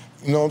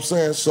 You know what I'm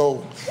saying?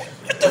 So.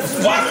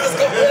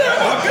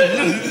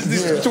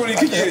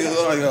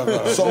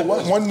 So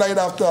one night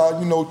after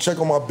I, check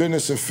on my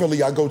business in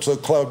Philly, I go to a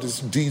club,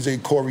 this DJ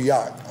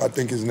Coriat, I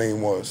think his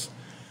name was.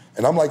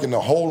 And I'm like in the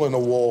hole in the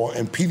wall,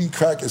 and Petey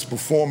Crack is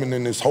performing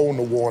in this hole in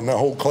the wall, and that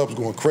whole club's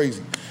going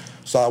crazy.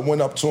 So I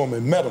went up to him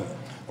and met him.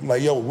 I'm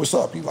like, yo, what's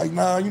up? He's like,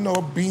 nah,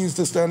 Beans,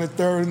 this, that, and the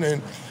third, and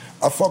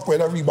I fuck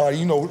with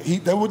everybody.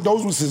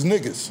 Those was his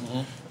niggas.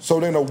 Mm-hmm. So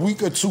then a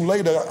week or two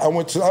later, I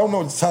went to, I don't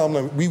know the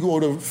time, we go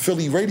to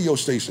Philly radio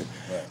station,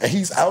 and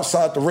he's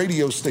outside the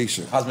radio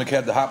station. Cosmic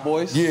had the Hot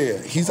Boys? Yeah,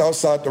 he's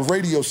outside the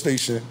radio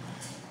station,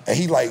 and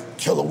he like,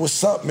 Killer,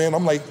 what's up, man?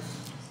 I'm like,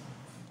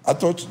 I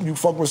thought you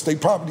fuck with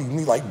State Property. And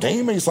he like,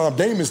 Dame ain't signed.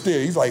 Dame is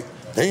there. He's like,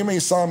 Dame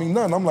ain't signed me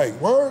nothing. I'm like,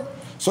 word?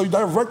 So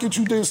that record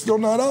you did still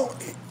not out?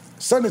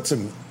 Send it to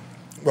me.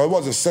 Well, it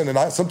wasn't sending.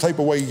 Some type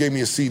of way he gave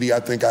me a CD I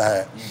think I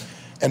had.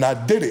 And I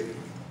did it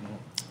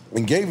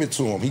and gave it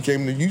to him. He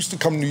used to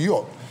come to New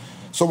York.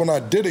 So when I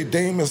did it,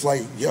 Dame is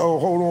like, yo,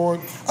 hold on.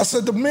 I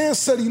said, the man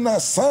said he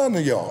not signed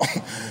to y'all.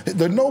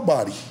 They're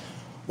nobody.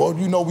 Well,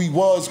 we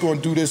was going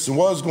to do this and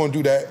was going to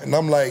do that. And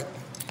I'm like,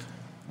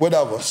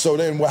 whatever. So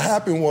then what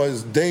happened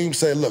was Dame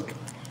said, look,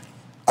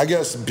 I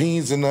guess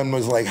Beans and them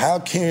was like, how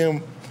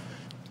Cam,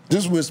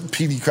 this was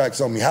Petey Cracks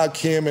on me, how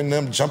Cam and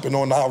them jumping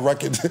on our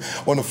record,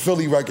 on the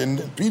Philly record.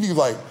 And Petey was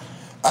like,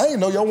 I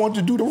didn't know y'all wanted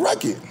to do the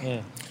record.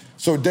 Mm.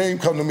 So Dame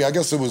come to me, I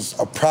guess it was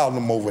a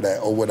problem over that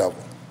or whatever.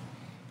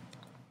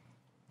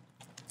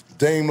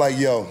 Dame like,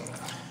 yo,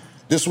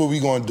 this is what we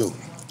gonna do.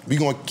 We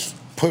gonna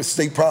put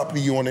State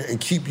Property on it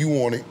and keep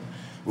you on it.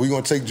 We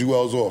gonna take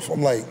Jewels off.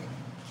 I'm like,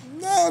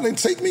 nah, then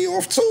take me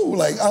off too.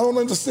 Like, I don't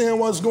understand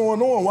what's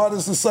going on. Why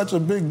this is such a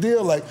big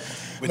deal? Like,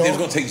 but they're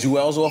gonna take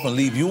Jewels off and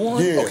leave you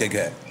on? Yeah. Okay,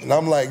 good. And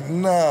I'm like,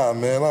 nah,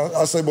 man.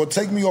 I said, well,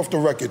 take me off the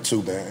record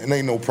too, man. It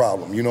ain't no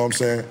problem. You know what I'm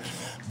saying?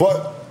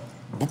 But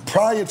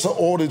prior to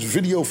all this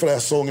video for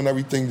that song and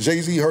everything,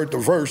 Jay-Z heard the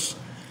verse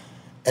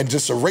and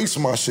just erased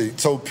my shit.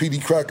 Told Petey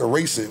Crack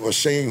erase it, or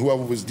Shane,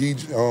 whoever was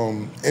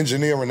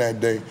engineering that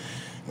day.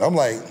 And I'm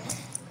like,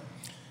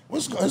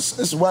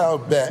 it's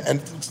wild bad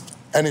and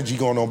energy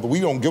going on, but we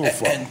don't give a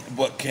fuck.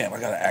 But Cam, I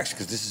gotta ask you,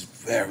 because this is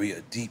very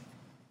deep.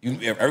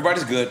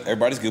 Everybody's good.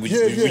 Everybody's good.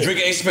 Yeah. We're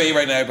drinking Ace Spade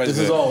right now. Everybody's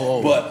This good. is all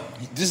over. But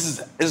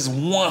this is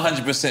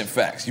 100%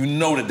 facts. You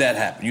know that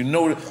happened. You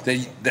know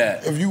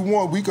that. If you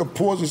want, we could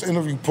pause this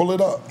interview, pull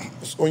it up.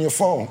 It's on your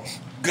phone.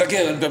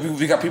 Again,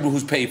 we got people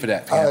who's paid for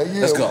that. Cam.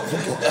 Yeah. Let's go.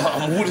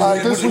 What are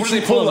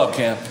they pulling up,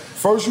 Cam?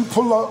 First, you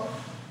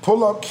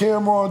pull up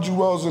Cameron,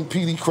 Jewels, and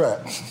Petey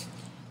Crack.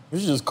 You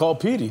should just call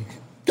Petey.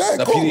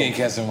 Now, Petey ain't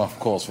casting my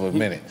calls for a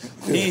minute.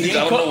 I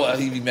don't know why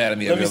he be mad at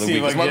me every other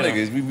week. It's my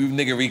niggas. We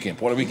Nigga Rican,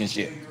 Puerto Rican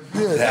shit.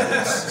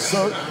 Yeah.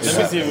 So, Let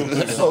me see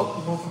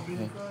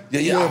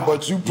if yeah,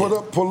 but you pull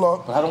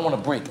up. But I don't want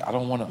to break. I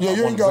don't want to. Yeah,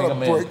 you ain't got to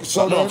break.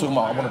 So I'm talking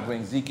about. I want to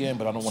bring Zeke in,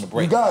 but I don't want to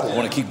break. You got it. I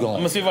want to keep going. I'm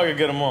gonna see if I can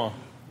get him on.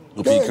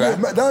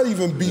 That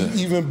even be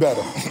even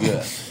better.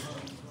 Yeah.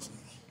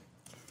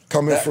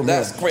 Coming from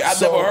that's him. great. I've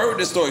never heard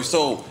this story.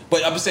 So,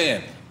 but I'm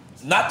saying,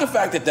 not the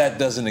fact that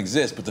doesn't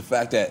exist, but the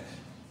fact that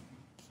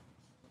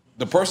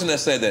the person that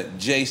said that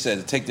Jay said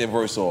to take their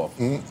verse off,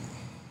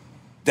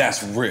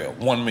 that's real,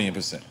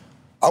 1,000,000%.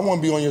 I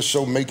want to be on your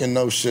show making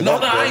no shit No,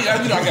 up. no, bro. I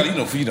got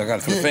it for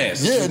the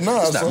fans. Yeah,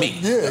 nah, it's not me.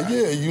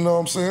 Yeah, you know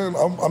what I'm saying?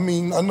 I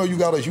mean, I know you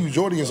got a huge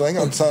audience. I ain't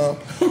got time.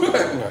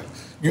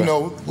 You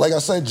know, like I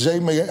said, Jay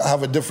may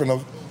have a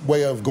different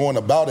way of going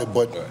about it,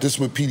 but this is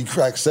what Petey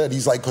Crack said.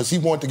 He's like, because he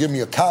wanted to give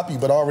me a copy,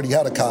 but I already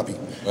had a copy.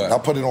 I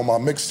put it on my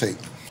mixtape.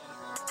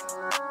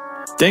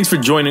 Thanks for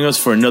joining us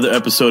for another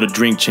episode of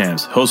Drink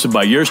Champs, hosted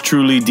by yours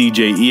truly,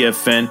 DJ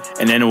EFN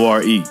and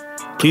NORE.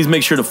 Please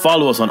make sure to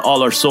follow us on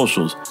all our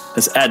socials.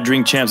 That's at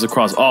Drink Champs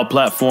across all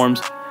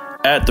platforms,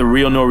 at The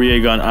Real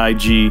Noriega on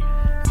IG,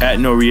 at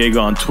Noriega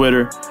on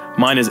Twitter.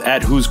 Mine is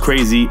at Who's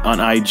Crazy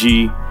on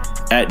IG,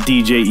 at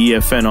DJ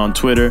EFN on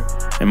Twitter.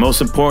 And most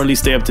importantly,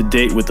 stay up to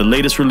date with the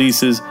latest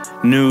releases,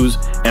 news,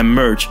 and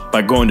merch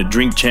by going to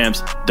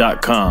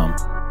drinkchamps.com.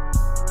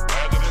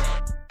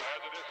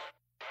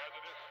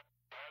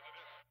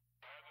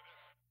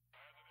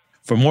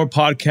 For more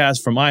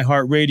podcasts from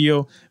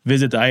iHeartRadio,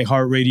 visit the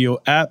iHeartRadio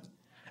app,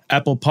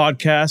 Apple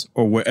Podcasts,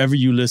 or wherever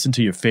you listen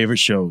to your favorite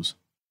shows.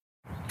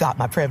 Got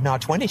my Prevnar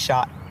 20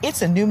 shot.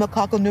 It's a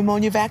pneumococcal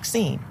pneumonia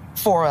vaccine.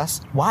 For us,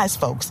 wise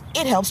folks,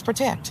 it helps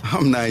protect.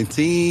 I'm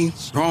 19,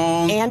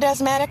 strong. And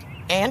asthmatic,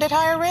 and at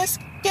higher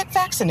risk? Get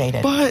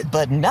vaccinated.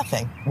 But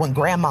nothing when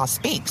grandma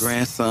speaks.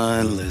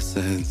 Grandson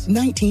listens.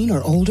 19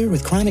 or older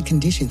with chronic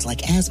conditions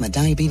like asthma,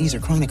 diabetes, or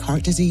chronic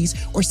heart disease,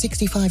 or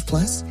 65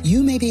 plus,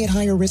 you may be at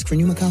higher risk for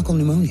pneumococcal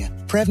pneumonia.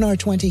 Prevnar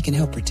 20 can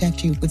help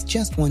protect you with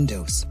just one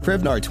dose.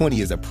 Prevnar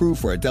 20 is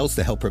approved for adults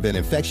to help prevent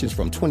infections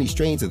from 20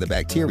 strains of the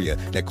bacteria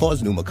that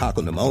cause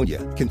pneumococcal pneumonia.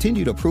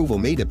 Continued approval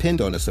may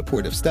depend on a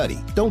supportive study.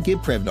 Don't give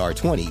Prevnar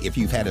 20 if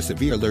you've had a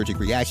severe allergic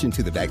reaction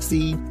to the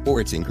vaccine or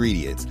its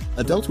ingredients.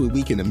 Adults with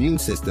weakened immune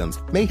systems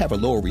may have a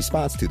lower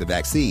response to the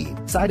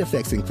vaccine. Side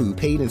effects include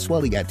pain and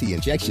swelling at the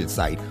injection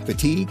site,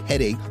 fatigue,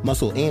 headache,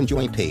 muscle, and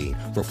joint pain.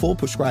 For full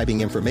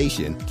prescribing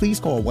information, please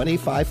call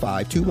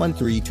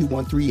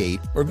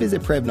 1-855-213-2138 or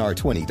visit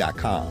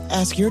Prevnar20.com.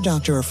 Ask your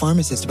doctor or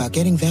pharmacist about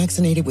getting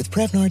vaccinated with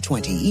Prevnar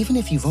 20, even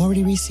if you've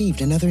already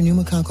received another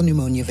pneumococcal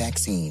pneumonia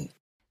vaccine.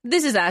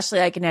 This is Ashley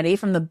Iaconetti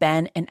from the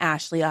Ben and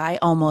Ashley I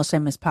Almost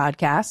Famous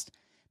podcast.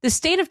 The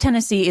state of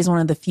Tennessee is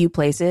one of the few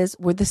places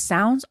where the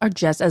sounds are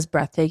just as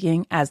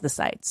breathtaking as the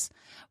sights.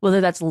 Whether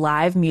that's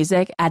live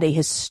music at a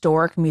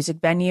historic music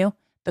venue,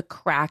 the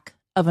crack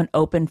of an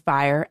open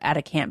fire at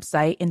a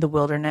campsite in the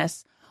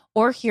wilderness,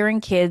 or hearing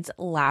kids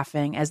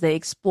laughing as they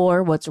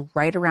explore what's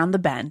right around the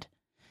bend,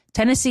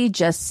 Tennessee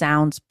just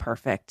sounds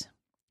perfect.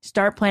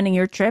 Start planning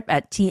your trip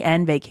at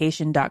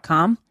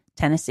tnvacation.com.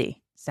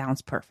 Tennessee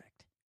sounds perfect.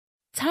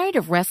 Tired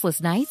of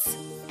restless nights?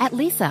 At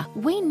Leesa,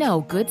 we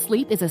know good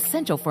sleep is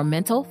essential for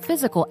mental,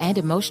 physical, and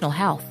emotional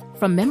health.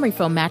 From memory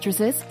foam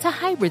mattresses to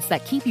hybrids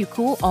that keep you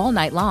cool all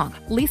night long,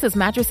 Leesa's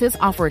mattresses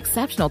offer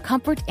exceptional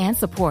comfort and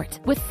support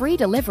with free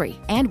delivery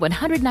and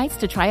 100 nights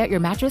to try out your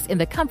mattress in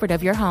the comfort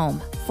of your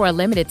home. For a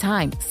limited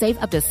time,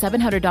 save up to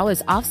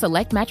 $700 off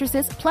select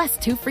mattresses plus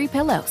 2 free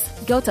pillows.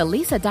 Go to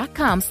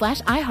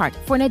leesa.com/iHeart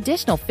for an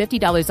additional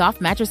 $50 off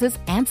mattresses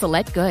and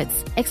select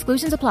goods.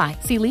 Exclusions apply.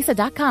 See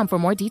leesa.com for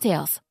more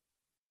details.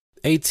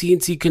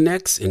 AT&T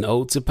connects an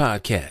ode to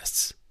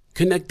podcasts.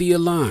 Connect the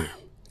alarm.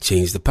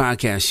 Change the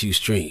podcast you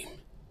stream.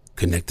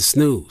 Connect the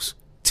snooze.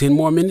 10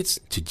 more minutes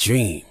to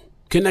dream.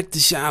 Connect the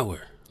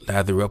shower.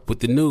 Lather up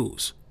with the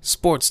news,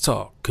 sports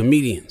talk,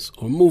 comedians,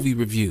 or movie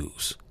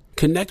reviews.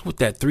 Connect with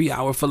that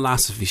 3-hour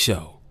philosophy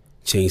show.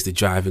 Change the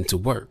drive into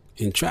work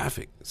in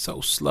traffic so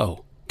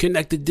slow.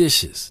 Connect the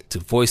dishes to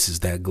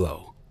voices that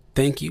glow.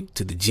 Thank you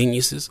to the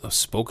geniuses of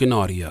spoken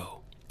audio.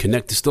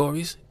 Connect the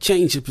stories.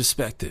 Change your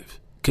perspective.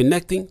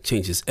 Connecting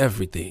changes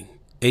everything.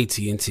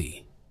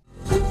 AT&T.